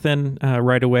Jonathan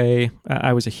right away.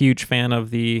 I was a huge fan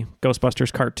of the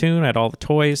Ghostbusters cartoon. I had all the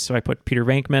toys, so I put Peter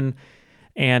Venkman.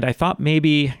 And I thought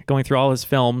maybe going through all his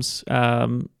films,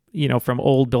 from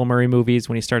old Bill Murray movies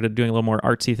when he started doing a little more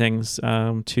artsy things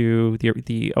to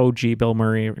the OG Bill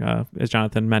Murray, as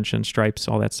Jonathan mentioned, Stripes,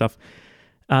 all that stuff.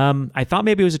 I thought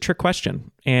maybe it was a trick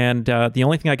question. And the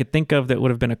only thing I could think of that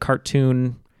would have been a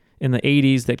cartoon in the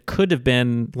 80s that could have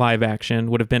been live action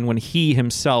would have been when he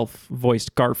himself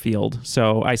voiced Garfield.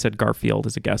 So I said Garfield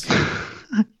as a guess.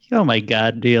 Oh my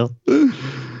God, Neil.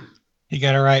 He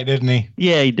got it right, didn't he?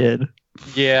 Yeah, he did.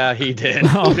 Yeah, he did.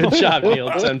 Good job, Neil.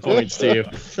 10 points to you.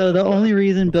 So the only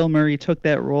reason Bill Murray took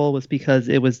that role was because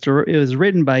it was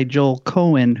written by Joel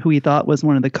Coen, who he thought was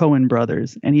one of the Coen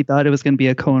brothers, and he thought it was going to be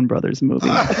a Coen brothers movie.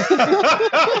 That's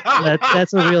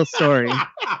a real story.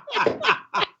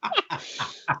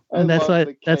 And that's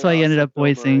why he ended up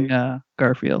voicing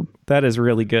Garfield. That is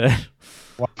really good.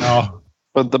 Wow.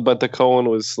 But the Cohen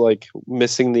was like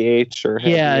missing the H or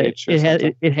had the H or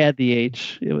it had the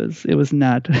H. It was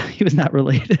not he was not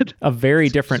related. A very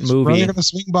different movie. Brother gonna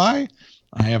swing by?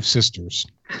 I have sisters.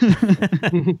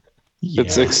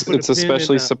 It's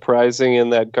especially surprising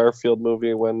in that Garfield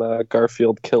movie when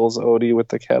Garfield kills Odie with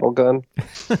the cattle gun.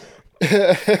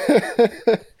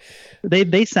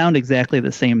 They sound exactly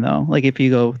the same though. Like if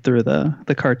you go through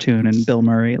the cartoon and Bill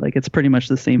Murray, like it's pretty much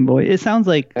the same voice. It sounds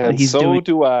like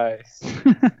do I.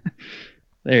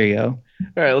 There you go.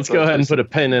 All right, let's go ahead and put a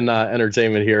pin in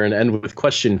entertainment here and end with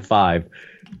question 5.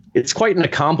 It's quite an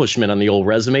accomplishment on the old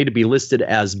resume to be listed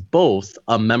as both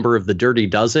a member of the Dirty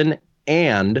Dozen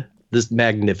and the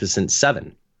Magnificent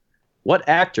Seven. What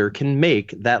actor can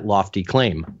make that lofty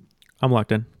claim? I'm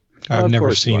locked in. I've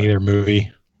never seen either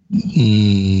movie.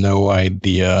 No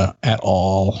idea at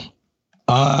all.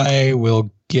 I will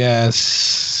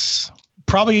guess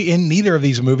probably in neither of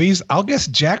these movies. I'll guess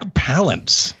Jack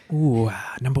Palance. Ooh,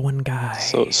 number one guy.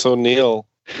 So Neil,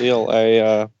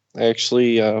 I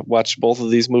actually watched both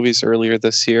of these movies earlier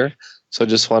this year. So I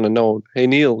just want to know, hey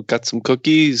Neil, got some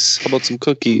cookies? How about some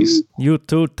cookies? You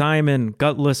too, Timon,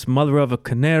 gutless mother of a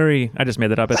canary. I just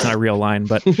made that up. It's not a real line,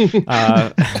 but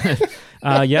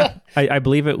yeah, I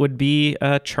believe it would be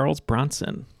Charles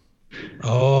Bronson.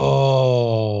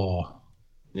 Oh.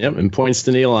 Yep, and points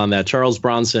to Neil on that. Charles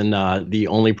Bronson, the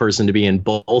only person to be in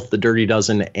both the Dirty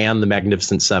Dozen and the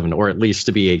Magnificent Seven, or at least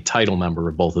to be a title member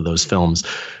of both of those films.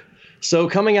 So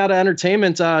coming out of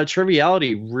entertainment,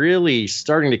 Triviality really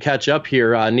starting to catch up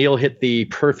here. Neil hit the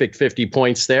perfect 50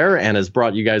 points there and has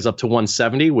brought you guys up to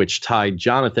 170, which tied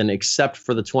Jonathan, except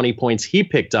for the 20 points he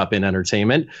picked up in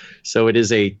entertainment. So it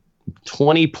is a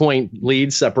 20-point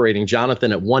lead separating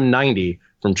Jonathan at 190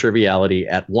 from Triviality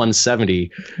at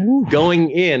 170. Ooh.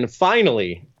 Going in,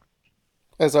 finally.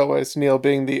 As always, Neil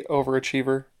being the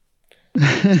overachiever.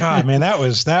 God, man, that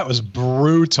was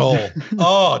brutal.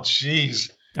 Oh, jeez.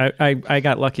 I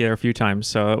got lucky there a few times,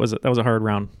 so that was a hard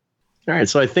round. All right,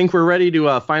 so I think we're ready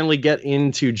to finally get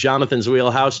into Jonathan's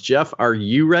wheelhouse. Jeff, are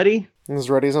you ready? As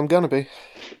ready as I'm gonna be.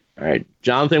 All right,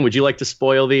 Jonathan, would you like to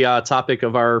spoil the topic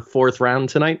of our fourth round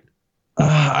tonight?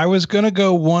 I was gonna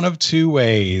go one of two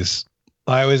ways.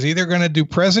 I was either gonna do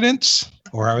presidents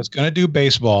or I was gonna do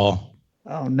baseball.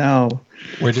 Oh no,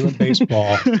 we're doing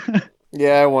baseball.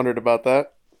 Yeah, I wondered about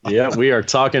that. Yeah, we are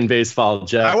talking baseball,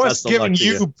 Jeff. I was giving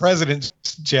you presidents,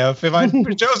 Jeff. If I'd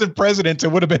chosen presidents,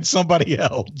 it would have been somebody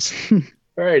else.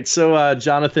 All right, so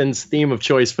Jonathan's theme of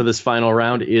choice for this final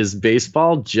round is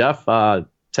baseball. Jeff,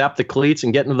 tap the cleats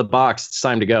and get into the box. It's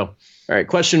time to go. All right,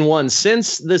 question 1.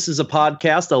 Since this is a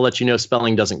podcast, I'll let you know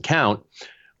spelling doesn't count.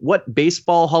 What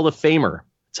baseball Hall of Famer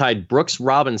tied Brooks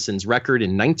Robinson's record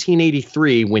in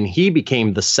 1983 when he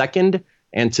became the second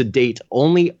and to date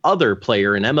only other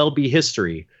player in MLB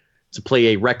history to play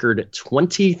a record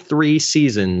 23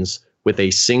 seasons with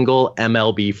a single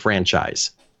MLB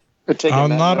franchise?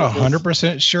 I'm not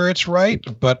 100% sure it's right,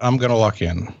 but I'm going to lock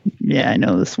in. Yeah, I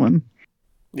know this one.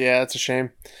 Yeah, it's a shame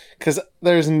because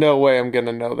there's no way I'm going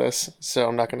to know this. So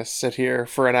I'm not going to sit here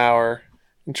for an hour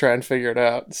and try and figure it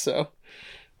out. So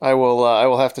I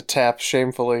will have to tap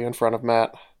shamefully in front of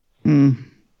Matt.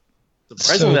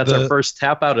 Surprising that's our first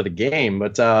tap out of the game,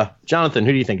 but Jonathan,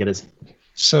 who do you think it is?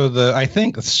 So I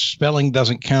think spelling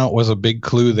doesn't count was a big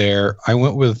clue there. I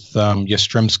went with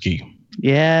Yastrzemski.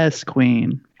 Yes,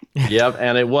 Queen. Yep,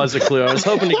 and it was a clue. I was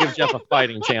hoping to give Jeff a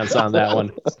fighting chance on that one.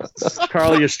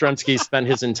 Carl Yastrzemski spent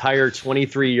his entire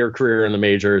 23-year career in the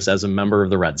majors as a member of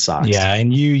the Red Sox. Yeah,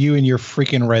 and you and your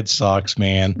freaking Red Sox,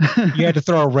 man. You had to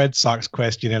throw a Red Sox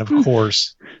question in, of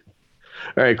course.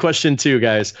 All right, question 2,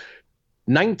 guys.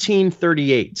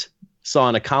 1938 saw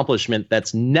an accomplishment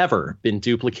that's never been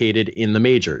duplicated in the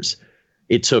majors.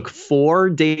 It took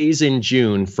 4 days in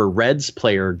June for Reds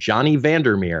player Johnny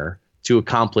Vandermeer to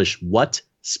accomplish what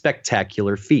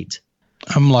spectacular feat?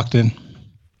 I'm locked in.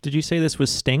 Did you say this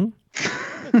was Sting?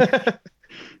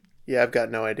 Yeah, I've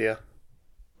got no idea.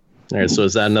 All right, so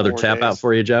is that another 4 tap days. out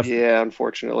for you, Jeff? Yeah,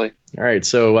 unfortunately. All right,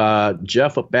 so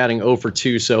Jeff batting 0 for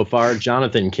 2 so far.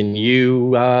 Jonathan, can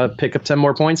you pick up 10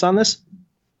 more points on this?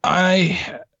 I'm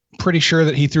pretty sure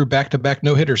that he threw back-to-back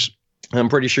no-hitters. I'm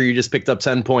pretty sure you just picked up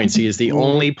 10 points. He is the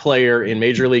only player in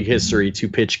Major League history to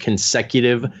pitch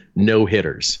consecutive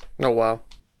no-hitters. Oh, wow.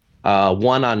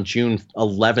 One on June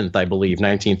 11th, I believe,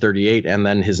 1938, and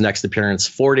then his next appearance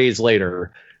 4 days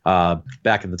later,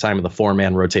 back at the time of the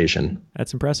 4-man rotation.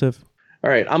 That's impressive.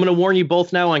 All right, I'm going to warn you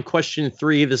both now on question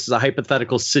 3. This is a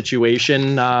hypothetical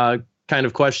situation kind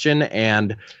of question,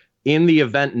 and in the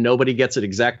event nobody gets it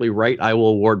exactly right, I will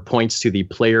award points to the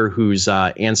player whose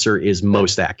answer is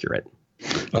most accurate.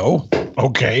 Oh,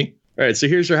 okay. All right, so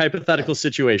here's your hypothetical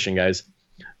situation, guys.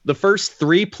 The first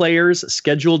 3 players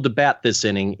scheduled to bat this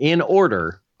inning in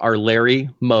order are Larry,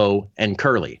 Moe, and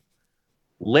Curly.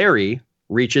 Larry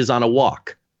reaches on a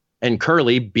walk, and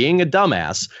Curly, being a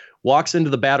dumbass, walks into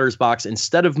the batter's box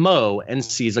instead of Moe and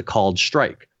sees a called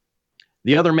strike.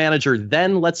 The other manager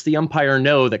then lets the umpire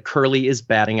know that Curly is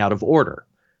batting out of order.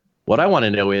 What I want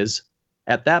to know is,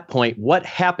 at that point, what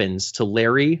happens to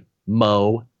Larry,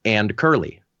 Moe, and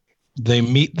Curly? They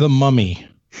meet the mummy.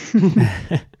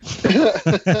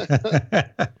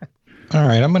 All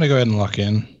right, I'm going to go ahead and lock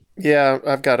in. Yeah,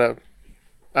 I've got a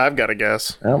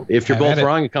guess. Well, if you're both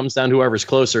wrong, it comes down to whoever's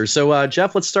closer. So,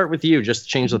 Jeff, let's start with you, just to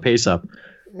change the pace up.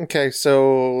 Okay,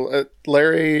 so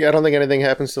Larry, I don't think anything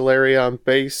happens to Larry on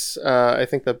base. I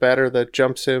think the batter that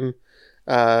jumps him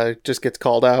just gets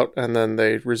called out, and then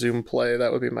they resume play.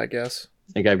 That would be my guess.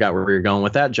 I think I've got where you're going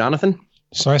with that. Jonathan?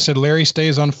 So I said Larry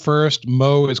stays on first,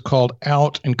 Moe is called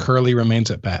out, and Curly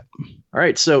remains at bat. All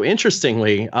right, so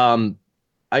interestingly,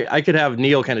 I could have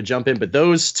Neil kind of jump in, but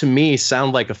those, to me,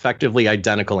 sound like effectively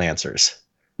identical answers.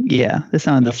 Yeah, they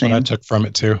sound the same. That's what I took from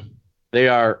it, too. They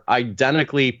are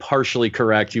identically partially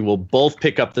correct. You will both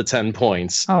pick up the 10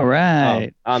 points. All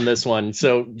right. On this one.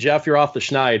 So, Jeff, you're off the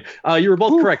schneid. You were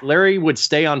both correct. Larry would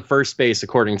stay on first base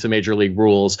according to Major League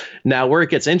rules. Now, where it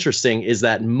gets interesting is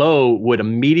that Moe would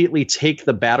immediately take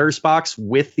the batter's box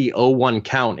with the 0-1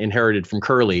 count inherited from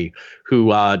Curly,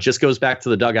 who just goes back to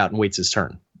the dugout and waits his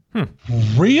turn.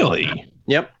 Really?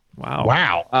 Yep.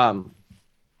 Wow.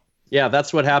 Yeah,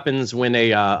 that's what happens when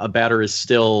a batter is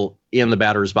still in the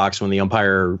batter's box when the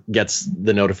umpire gets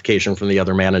the notification from the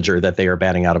other manager that they are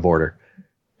batting out of order.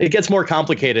 It gets more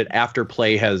complicated after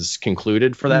play has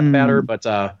concluded for that batter, but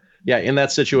yeah, in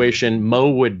that situation, Moe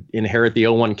would inherit the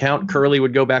 0-1 count. Curly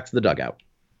would go back to the dugout.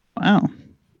 Wow.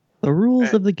 The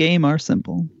rules of the game are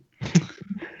simple.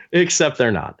 Except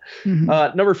they're not.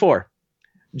 Number 4.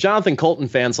 Jonathan Colton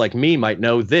fans like me might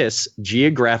know this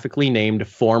geographically named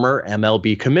former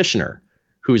MLB commissioner,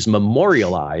 who's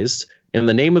memorialized in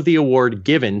the name of the award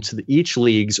given to each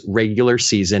league's regular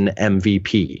season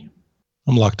MVP.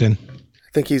 I'm locked in.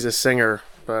 I think he's a singer,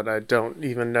 but I don't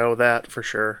even know that for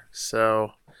sure.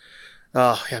 So,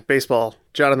 yeah, baseball.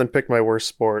 Jonathan picked my worst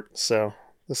sport, so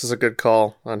this is a good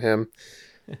call on him.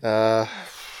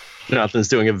 Jonathan's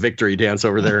doing a victory dance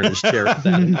over there in his chair. With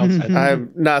that announcement.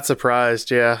 I'm not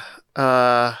surprised, yeah.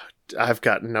 I've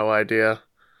got no idea.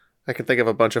 I can think of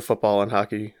a bunch of football and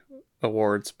hockey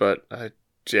awards, but I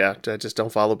just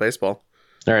don't follow baseball.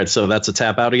 All right, so that's a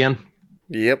tap out again?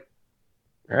 Yep.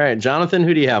 All right, Jonathan,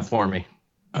 who do you have for me?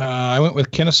 I went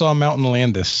with Kennesaw Mountain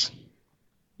Landis.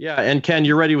 Yeah, and Ken,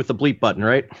 you're ready with the bleep button,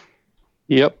 right?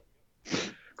 Yep.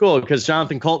 Cool, because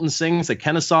Jonathan Colton sings that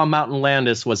Kennesaw Mountain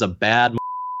Landis was a bad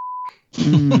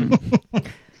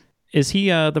Is he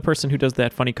the person who does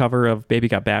that funny cover of Baby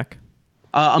Got Back?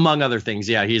 Among other things,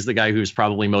 yeah. He's the guy who's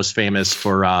probably most famous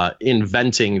for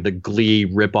inventing the Glee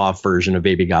ripoff version of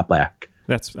Baby Got Back.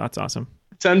 That's awesome.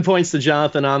 10 points to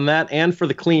Jonathan on that. And for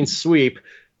the clean sweep,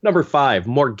 number 5,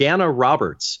 Morgana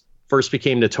Roberts first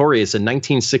became notorious in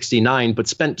 1969, but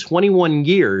spent 21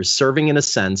 years serving in a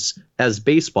sense as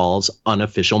baseball's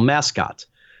unofficial mascot.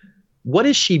 What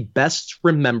is she best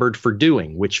remembered for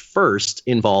doing, which first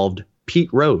involved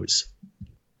Pete Rose?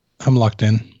 I'm locked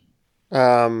in.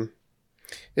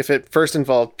 If it first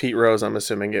involved Pete Rose, I'm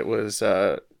assuming it was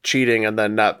cheating and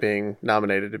then not being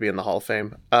nominated to be in the Hall of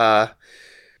Fame.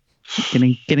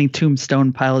 Getting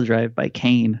Tombstone Pile Drive by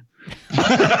Kane.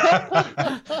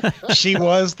 She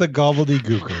was the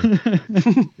gobbledygooker.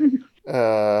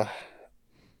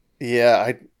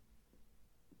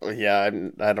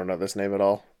 I don't know this name at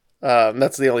all.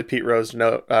 That's the only Pete Rose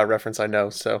reference I know.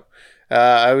 So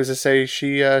I was to say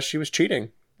she was cheating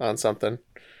on something.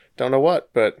 Don't know what,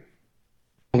 but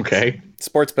okay.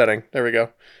 Sports betting. There we go.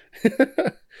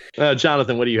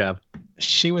 Jonathan, what do you have?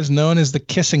 She was known as the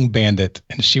Kissing Bandit,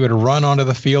 and she would run onto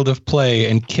the field of play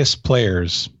and kiss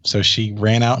players. So she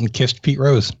ran out and kissed Pete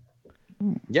Rose.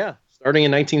 Yeah. Starting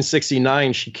in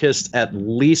 1969, she kissed at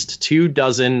least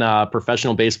 24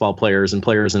 professional baseball players and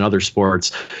players in other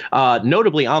sports,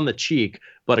 notably on the cheek.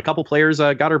 But a couple players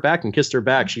got her back and kissed her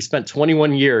back. She spent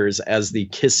 21 years as the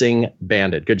Kissing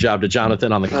Bandit. Good job to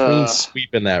Jonathan on the clean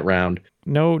sweep in that round.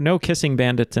 No kissing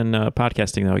bandits in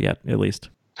podcasting, though, yet, at least.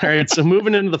 All right, so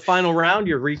moving into the final round,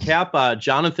 your recap,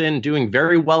 Jonathan doing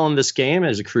very well in this game,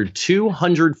 has accrued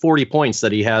 240 points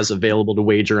that he has available to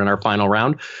wager in our final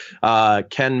round.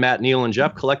 Ken, Matt, Neil, and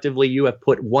Jeff, collectively, you have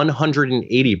put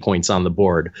 180 points on the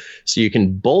board. So you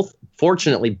can both,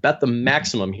 fortunately, bet the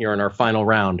maximum here in our final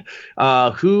round.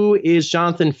 Who is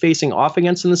Jonathan facing off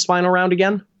against in this final round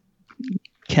again?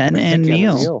 Ken and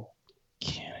Neil.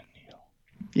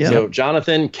 Yeah. So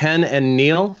Jonathan, Ken, and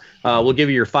Neil, we'll give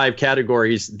you your 5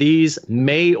 categories. These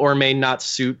may or may not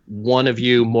suit one of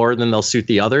you more than they'll suit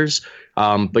the others.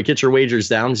 But get your wagers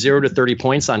down, 0 to 30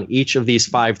 points on each of these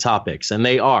 5 topics. And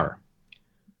they are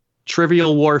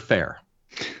Trivial Warfare,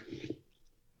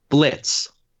 Blitz,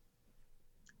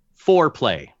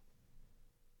 Foreplay,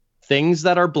 Things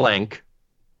That Are Blank,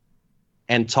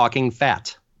 and Talking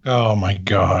Fat. Oh, my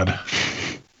God.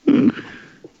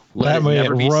 That way it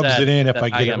rubs it in if I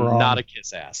get it wrong. I am not a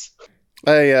kiss ass.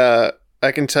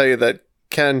 I can tell you that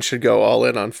Ken should go all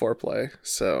in on Foreplay.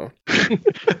 So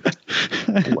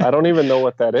I don't even know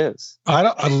what that is.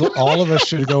 All of us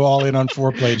should go all in on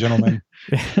Foreplay, gentlemen.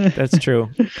 That's true.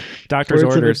 Doctor's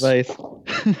orders. All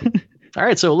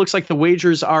right, so it looks like the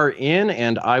wagers are in,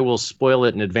 and I will spoil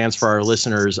it in advance for our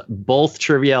listeners. Both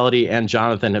Triviality and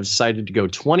Jonathan have decided to go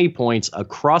 20 points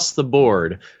across the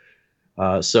board.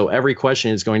 So every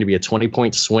question is going to be a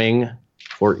 20-point swing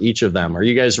for each of them. Are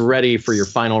you guys ready for your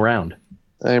final round?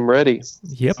 I'm ready.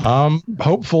 Yep.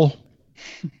 Hopeful.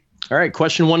 All right,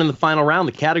 question 1 in the final round.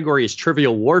 The category is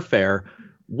Trivial Warfare.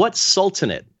 What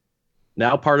sultanate,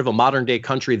 now part of a modern-day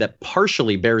country that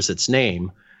partially bears its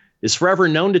name, is forever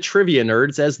known to trivia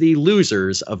nerds as the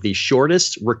losers of the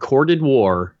shortest recorded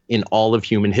war in all of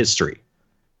human history?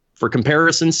 For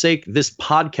comparison's sake, this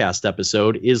podcast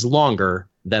episode is longer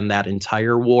than that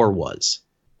entire war was.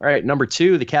 All right, number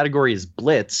 2, the category is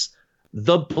Blitz.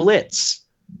 The Blitz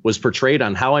was portrayed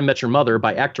on How I Met Your Mother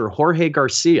by actor Jorge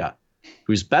Garcia,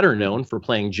 who's better known for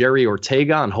playing Jerry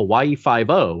Ortega on Hawaii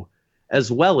Five-0,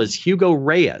 as well as Hugo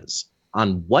Reyes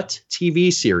on what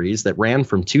TV series that ran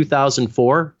from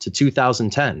 2004 to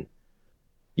 2010?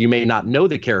 You may not know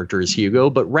the character as Hugo,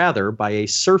 but rather by a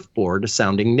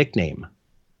surfboard-sounding nickname.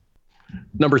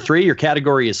 Number 3, your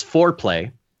category is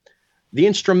Foreplay. The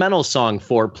instrumental song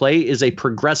Foreplay is a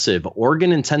progressive,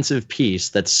 organ-intensive piece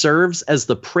that serves as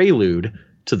the prelude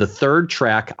to the 3rd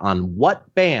track on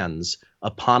what band's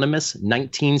eponymous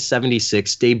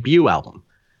 1976 debut album,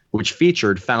 which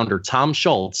featured founder Tom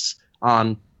Schultz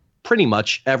on pretty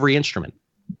much every instrument.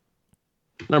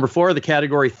 Number 4, the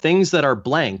category Things That Are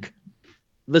Blank.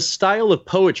 The style of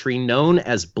poetry known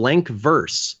as blank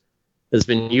verse has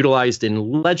been utilized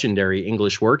in legendary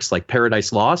English works like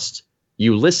Paradise Lost,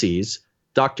 Ulysses,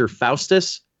 Dr.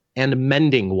 Faustus, and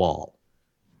Mending Wall.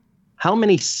 How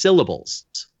many syllables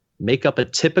make up a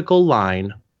typical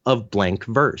line of blank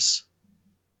verse?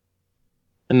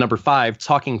 And number 5,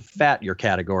 Talking Fat, your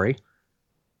category.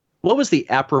 What was the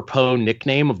apropos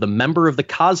nickname of the member of the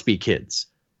Cosby Kids,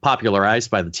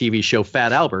 popularized by the TV show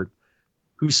Fat Albert,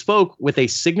 who spoke with a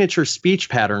signature speech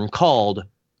pattern called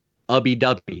Ubby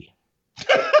Dubby?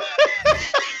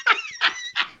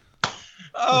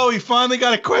 Oh, we finally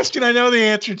got a question I know the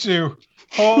answer to.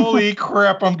 Holy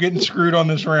crap, I'm getting screwed on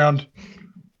this round.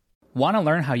 Want to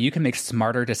learn how you can make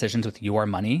smarter decisions with your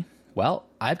money? Well,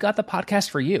 I've got the podcast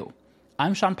for you.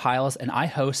 I'm Sean Piles, and I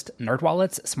host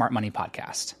NerdWallet's Smart Money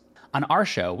Podcast. On our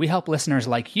show, we help listeners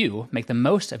like you make the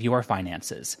most of your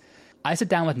finances. I sit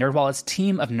down with NerdWallet's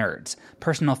team of nerds,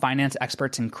 personal finance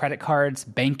experts in credit cards,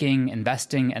 banking,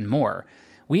 investing, and more.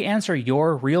 We answer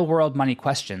your real-world money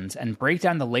questions and break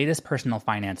down the latest personal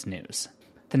finance news.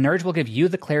 The nerds will give you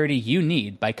the clarity you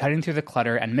need by cutting through the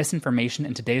clutter and misinformation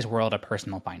in today's world of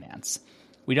personal finance.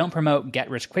 We don't promote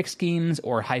get-rich-quick schemes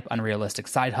or hype unrealistic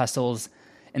side hustles.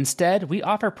 Instead, we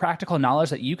offer practical knowledge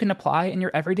that you can apply in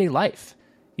your everyday life.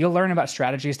 You'll learn about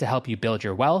strategies to help you build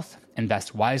your wealth,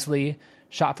 invest wisely,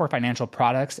 shop for financial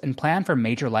products, and plan for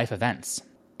major life events.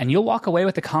 And you'll walk away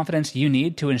with the confidence you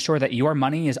need to ensure that your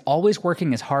money is always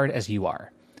working as hard as you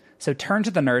are. So turn to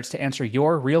the nerds to answer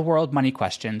your real-world money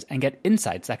questions and get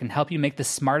insights that can help you make the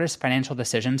smartest financial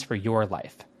decisions for your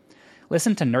life.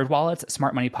 Listen to NerdWallet's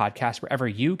Smart Money Podcast wherever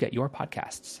you get your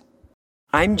podcasts.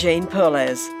 I'm Jane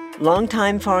Perlez,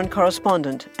 longtime foreign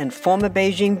correspondent and former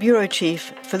Beijing bureau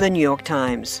chief for the New York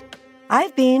Times.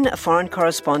 I've been a foreign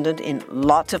correspondent in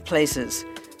lots of places: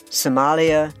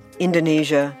 Somalia,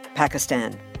 Indonesia,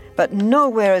 Pakistan, but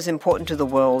nowhere as important to the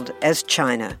world as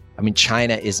China. I mean,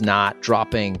 China is not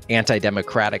dropping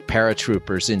anti-democratic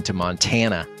paratroopers into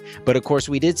Montana. But of course,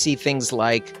 we did see things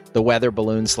like the weather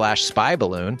balloon/spy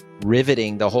balloon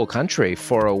riveting the whole country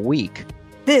for a week.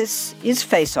 This is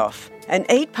Face Off, an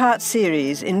 8-part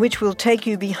series in which we'll take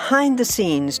you behind the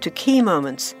scenes to key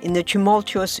moments in the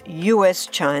tumultuous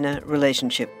U.S.-China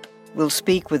relationship. We'll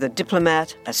speak with a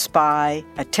diplomat, a spy,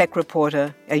 a tech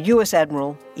reporter, a U.S.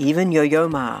 admiral, even Yo-Yo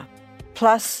Ma.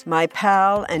 Plus, my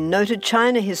pal and noted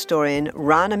China historian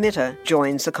Rana Mitter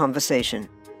joins the conversation.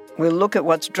 We'll look at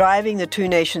what's driving the two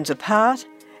nations apart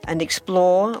and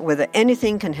explore whether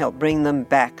anything can help bring them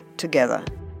back together.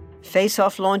 Face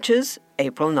Off launches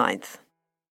April 9th.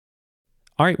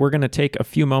 All right, we're going to take a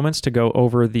few moments to go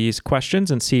over these questions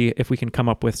and see if we can come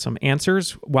up with some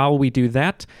answers. While we do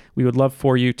that, we would love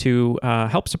for you to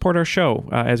help support our show.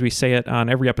 As we say it on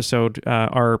every episode,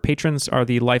 our patrons are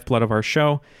the lifeblood of our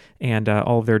show, and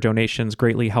all of their donations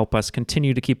greatly help us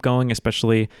continue to keep going,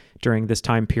 especially during this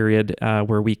time period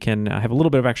where we can have a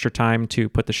little bit of extra time to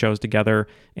put the shows together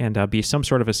and be some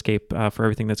sort of escape for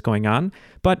everything that's going on.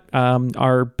 But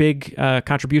our big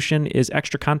contribution is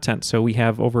extra content. So we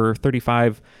have over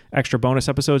 35 extra bonus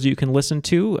episodes you can listen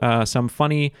to, some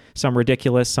funny, some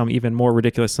ridiculous, some even more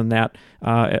ridiculous than that,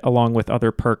 along with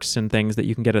other perks and things that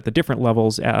you can get at the different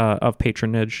levels of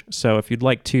patronage. So if you'd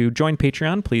like to join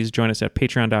Patreon, please join us at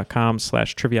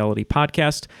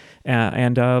patreon.com/trivialitypodcast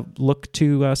and look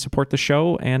to support the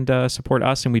show and support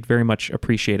us, and we'd very much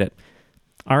appreciate it.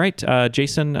 All right,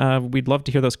 Jason, we'd love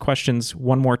to hear those questions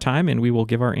one more time, and we will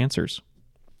give our answers.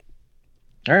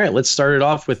 All right, let's start it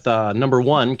off with number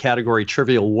 1, category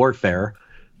Trivial Warfare.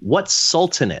 What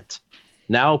sultanate,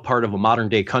 now part of a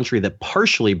modern-day country that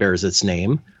partially bears its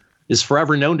name, is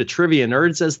forever known to trivia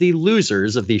nerds as the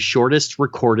losers of the shortest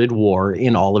recorded war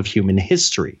in all of human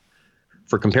history?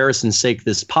 For comparison's sake,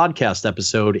 this podcast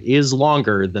episode is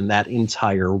longer than that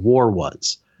entire war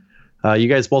was. You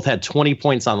guys both had 20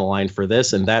 points on the line for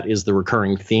this, and that is the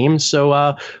recurring theme.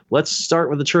 So let's start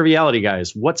with the triviality,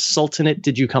 guys. What sultanate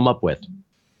did you come up with?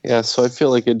 Yeah, so I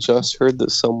feel like I just heard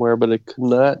this somewhere, but I could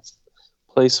not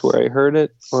place where I heard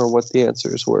it or what the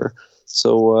answers were.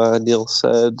 So Neil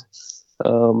said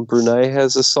Brunei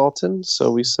has a sultan,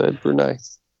 so we said Brunei.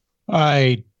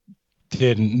 I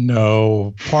didn't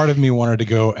know. Part of me wanted to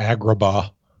go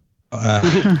Agrabah,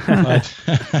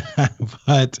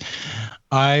 but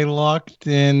I locked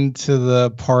into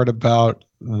the part about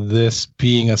this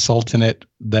being a sultanate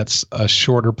that's a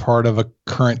shorter part of a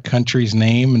current country's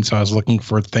name, and so I was looking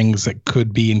for things that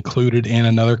could be included in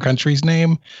another country's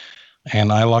name,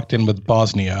 and I locked in with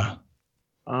Bosnia.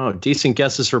 Oh, decent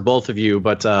guesses for both of you,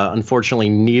 but unfortunately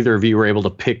neither of you were able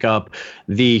to pick up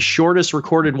the shortest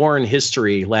recorded war in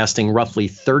history, lasting roughly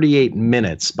 38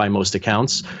 minutes by most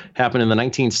accounts. Happened in the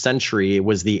 19th century. It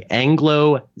was the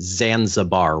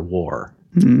Anglo-Zanzibar War.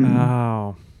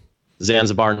 Wow.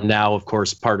 Zanzibar now, of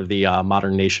course, part of the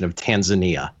modern nation of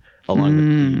Tanzania, along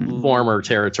with the former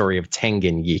territory of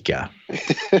Tanganyika.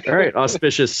 All right,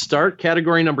 auspicious start.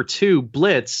 Category number 2,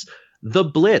 Blitz. The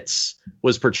Blitz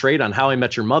was portrayed on How I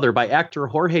Met Your Mother by actor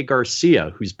Jorge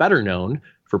Garcia, who's better known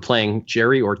for playing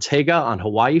Jerry Ortega on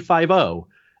Hawaii Five-0,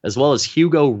 as well as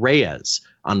Hugo Reyes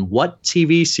on what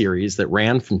TV series that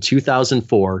ran from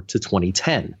 2004 to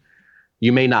 2010?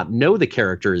 You may not know the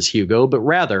character as Hugo, but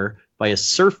rather by a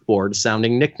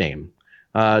surfboard-sounding nickname.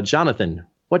 Jonathan,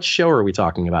 what show are we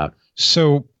talking about?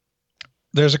 So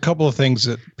there's a couple of things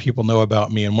that people know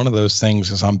about me, and one of those things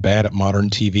is I'm bad at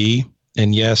modern TV.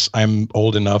 And yes, I'm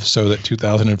old enough so that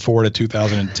 2004 to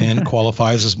 2010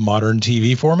 qualifies as modern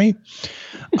TV for me.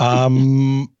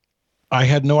 I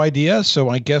had no idea, so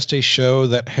I guessed a show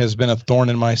that has been a thorn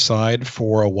in my side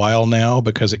for a while now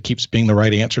because it keeps being the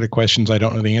right answer to questions I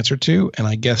don't know the answer to, and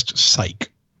I guessed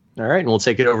Psych. All right, and we'll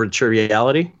take it over to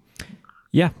Triviality.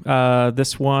 Yeah,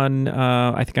 this one,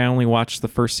 I think I only watched the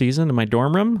first season in my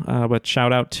dorm room, but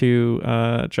shout out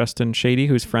to Justin Shady,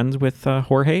 who's friends with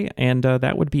Jorge, and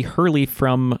that would be Hurley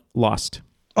from Lost.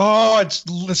 Oh, it's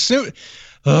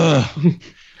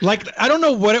like, I don't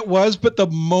know what it was, but the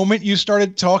moment you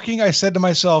started talking, I said to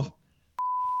myself,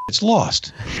 it's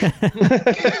Lost.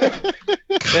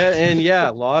 And yeah,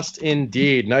 Lost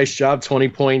indeed. Nice job. 20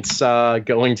 points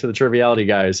going to the Triviality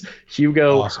guys.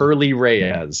 Hugo Hurley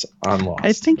Reyes on Lost.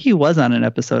 I think he was on an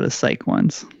episode of Psych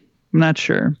once. I'm not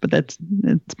sure, but it's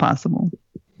possible.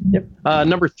 Yep.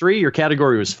 Number 3, your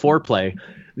category was foreplay.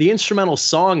 The instrumental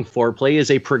song Foreplay is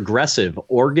a progressive,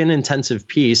 organ-intensive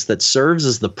piece that serves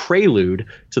as the prelude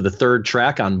to the third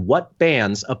track on what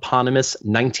band's eponymous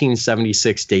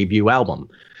 1976 debut album,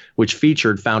 which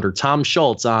featured founder Tom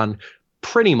Schultz on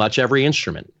pretty much every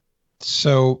instrument.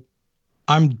 So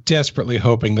I'm desperately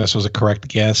hoping this was a correct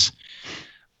guess.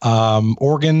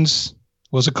 Organs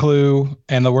was a clue,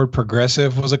 and the word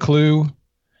progressive was a clue.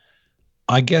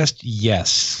 I guessed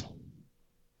yes.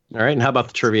 All right, and how about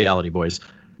the triviality, boys?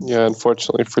 Yeah,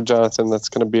 unfortunately for Jonathan, that's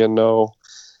going to be a no.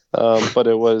 But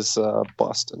it was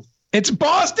Boston. It's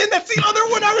Boston. That's the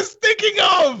other one I was thinking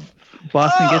of.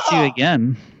 Boston gets you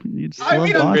again. I'm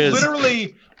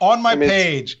literally on my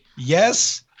page.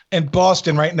 Yes, and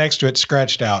Boston right next to it,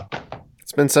 scratched out.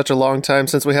 It's been such a long time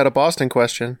since we had a Boston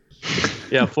question.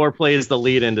 Yeah, Foreplay is the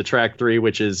lead into track 3,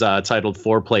 which is titled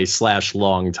Foreplay /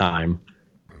 Long Time.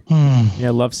 Yeah, I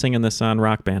love singing this on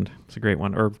Rock Band. It's a great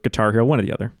one. Or Guitar Hero, one or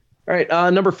the other. All right,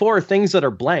 number 4, things that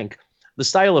are blank. The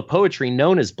style of poetry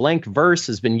known as blank verse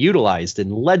has been utilized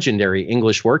in legendary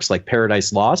English works like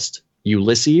Paradise Lost,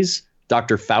 Ulysses,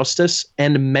 Dr. Faustus,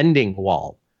 and Mending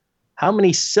Wall. How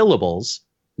many syllables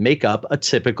make up a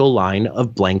typical line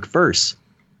of blank verse?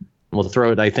 We'll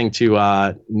throw it, I think,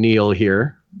 to Neil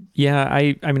here. Yeah,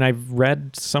 I mean, I've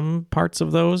read some parts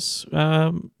of those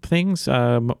things,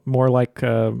 more like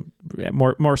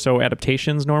more so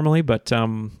adaptations normally, but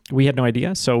we had no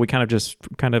idea, so we kind of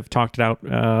talked it out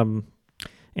and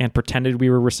pretended we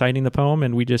were reciting the poem,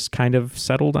 and we just kind of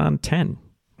settled on 10.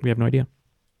 We have no idea.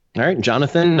 All right,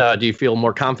 Jonathan, do you feel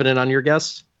more confident on your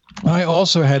guess? I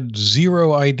also had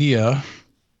zero idea.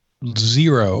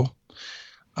 Zero.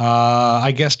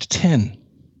 I guessed 10.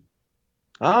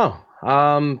 Oh.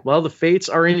 Well, the fates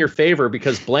are in your favor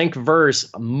because blank verse,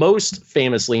 most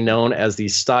famously known as the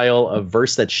style of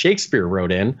verse that Shakespeare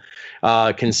wrote in,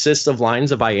 consists of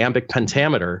lines of iambic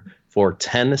pentameter for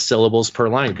 10 syllables per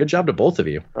line. Good job to both of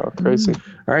you. Oh, crazy.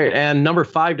 All right. And number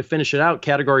 5 to finish it out,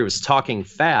 category was talking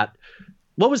fat.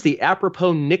 What was the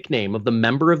apropos nickname of the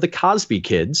member of the Cosby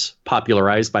Kids,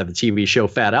 popularized by the TV show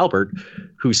Fat Albert,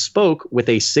 who spoke with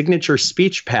a signature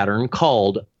speech pattern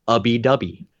called Ubby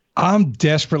Dubby? I'm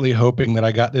desperately hoping that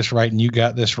I got this right and you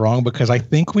got this wrong, because I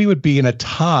think we would be in a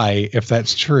tie if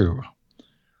that's true.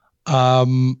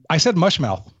 I said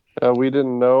mushmouth. We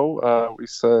didn't know. We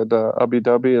said Ubby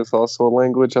Dubby is also a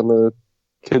language on the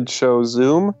kids show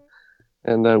Zoom,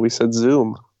 and we said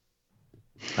Zoom.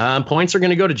 Points are going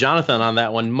to go to Jonathan on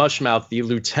that one. Mushmouth, the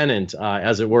lieutenant,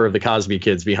 as it were, of the Cosby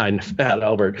Kids behind Fat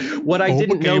Albert. What I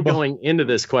didn't know going into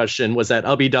this question was that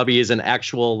Ubby Dubby is an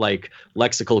actual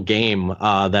lexical game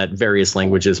that various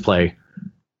languages play.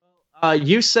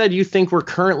 You said you think we're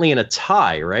currently in a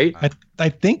tie, right? I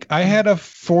think I had a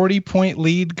 40-point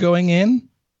lead going in,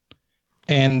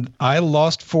 and I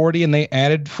lost 40 and they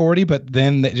added 40, but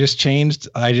then it just changed.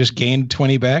 I just gained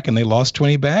 20 back and they lost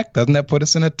 20 back. Doesn't that put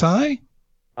us in a tie?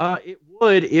 It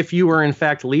would if you were in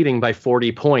fact leading by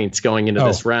 40 points going into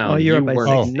this round. You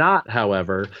were not,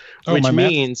 however, which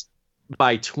means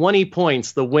by 20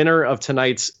 points, the winner of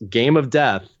tonight's Game of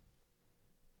Death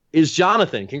is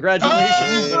Jonathan.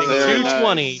 Congratulations. Winning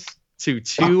 220 to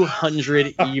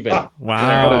 200 even.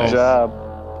 Wow. What a job.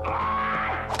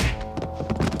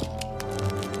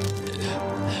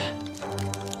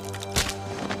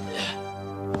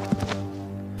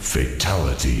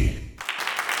 Fatality.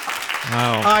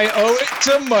 Wow. I owe it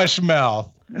to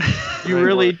Mushmouth. You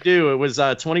really do. It was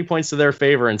 20 points to their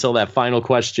favor until that final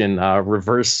question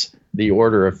reversed the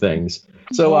order of things.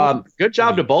 So good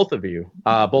job to both of you,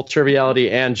 both Triviality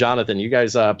and Jonathan. You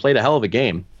guys played a hell of a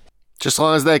game. Just as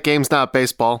long as that game's not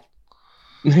baseball.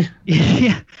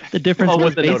 Yeah, the difference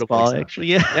with baseball, actually.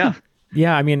 Yeah.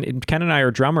 Yeah, I mean, Ken and I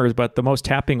are drummers, but the most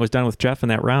tapping was done with Jeff in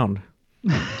that round.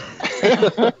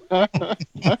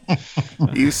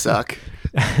 You suck.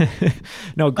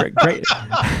 No, great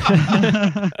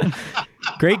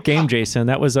great game, Jason.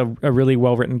 That was a really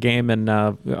well-written game and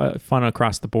fun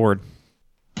across the board.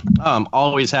 I'm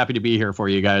always happy to be here for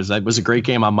you guys. That was a great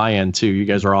game on my end too. You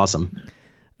guys are awesome.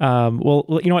 Well,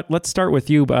 you know what? Let's start with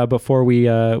you before we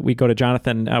go to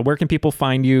Jonathan. Where can people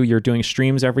find you? You're doing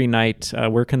streams every night.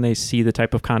 Where can they see the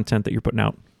type of content that you're putting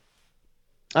out?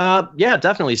 Yeah,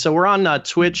 definitely. So we're on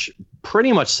Twitch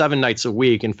pretty much 7 nights a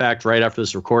week. In fact, right after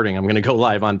this recording, I'm going to go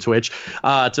live on Twitch.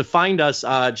 To find us,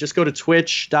 just go to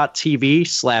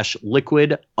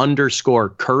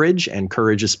twitch.tv/liquid_courage, and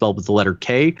courage is spelled with the letter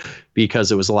K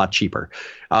because it was a lot cheaper.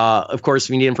 Of course,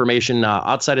 if you need information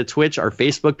outside of Twitch, our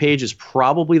Facebook page is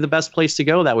probably the best place to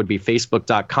go. That would be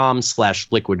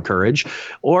facebook.com/liquidcourage,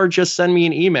 or just send me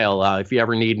an email if you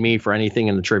ever need me for anything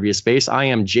in the trivia space. I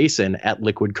am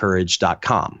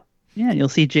Jason@liquidcourage.com. Yeah, you'll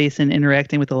see Jason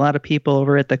interacting with a lot of people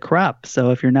over at The Crop.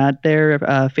 So if you're not there,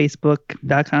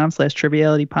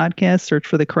 facebook.com/Triviality Podcast, search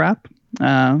for The Crop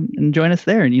and join us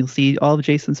there. And you'll see all of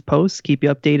Jason's posts, keep you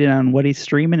updated on what he's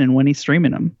streaming and when he's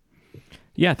streaming them.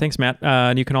 Yeah, thanks, Matt.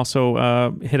 And you can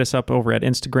also hit us up over at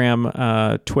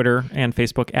Instagram, Twitter, and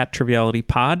Facebook at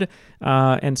TrivialityPod.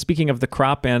 And speaking of The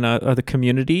Crop and the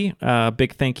community,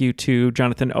 big thank you to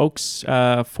Jonathan Oakes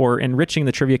for enriching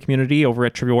the trivia community over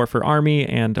at Trivial Warfare Army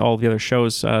and all the other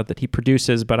shows that he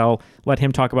produces. But I'll let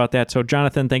him talk about that. So,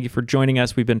 Jonathan, thank you for joining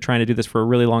us. We've been trying to do this for a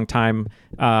really long time.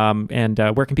 And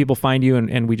where can people find you?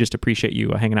 And we just appreciate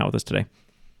you hanging out with us today.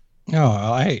 Oh,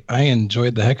 I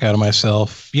enjoyed the heck out of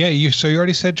myself. Yeah, so you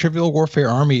already said Trivial Warfare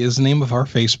Army is the name of our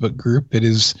Facebook group. It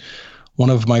is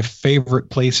one of my favorite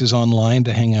places online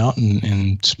to hang out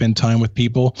and spend time with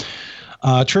people.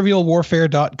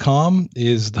 TrivialWarfare.com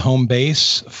is the home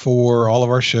base for all of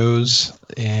our shows,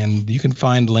 and you can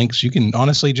find links. You can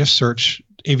honestly just search.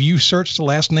 If you search the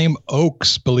last name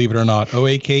Oakes, believe it or not,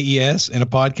 Oakes in a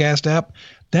podcast app,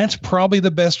 that's probably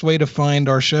the best way to find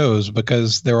our shows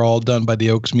because they're all done by the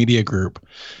Oakes Media Group.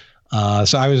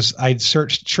 So I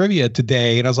searched trivia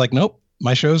today and I was like, nope,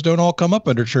 my shows don't all come up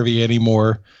under trivia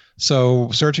anymore. So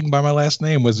searching by my last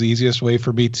name was the easiest way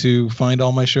for me to find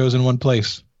all my shows in one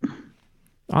place.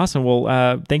 Awesome.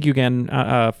 Well, thank you again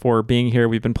for being here.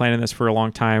 We've been planning this for a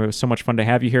long time. It was so much fun to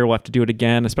have you here. We'll have to do it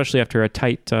again, especially after a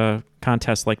tight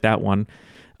contest like that one.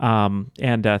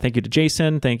 And thank you to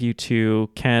Jason. Thank you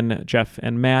to Ken, Jeff,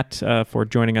 and Matt for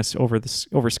joining us over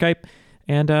Skype.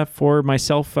 And for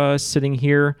myself sitting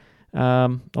here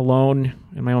alone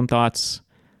in my own thoughts.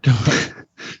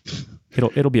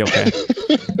 It'll be okay.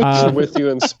 I'm with you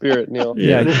in spirit, Neil.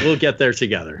 Yeah, we'll get there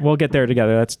together. We'll get there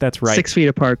together. That's right. 6 feet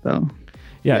apart, though.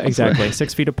 Yeah, exactly.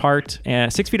 6 feet apart,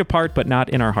 6 feet apart, but not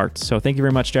in our hearts. So thank you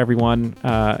very much to everyone.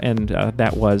 And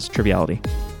that was Triviality.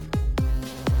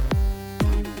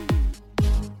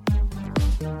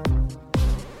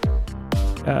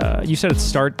 You said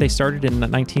they started in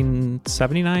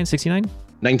 1979, 69?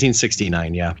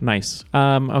 1969, yeah. Nice.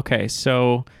 Okay,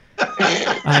 so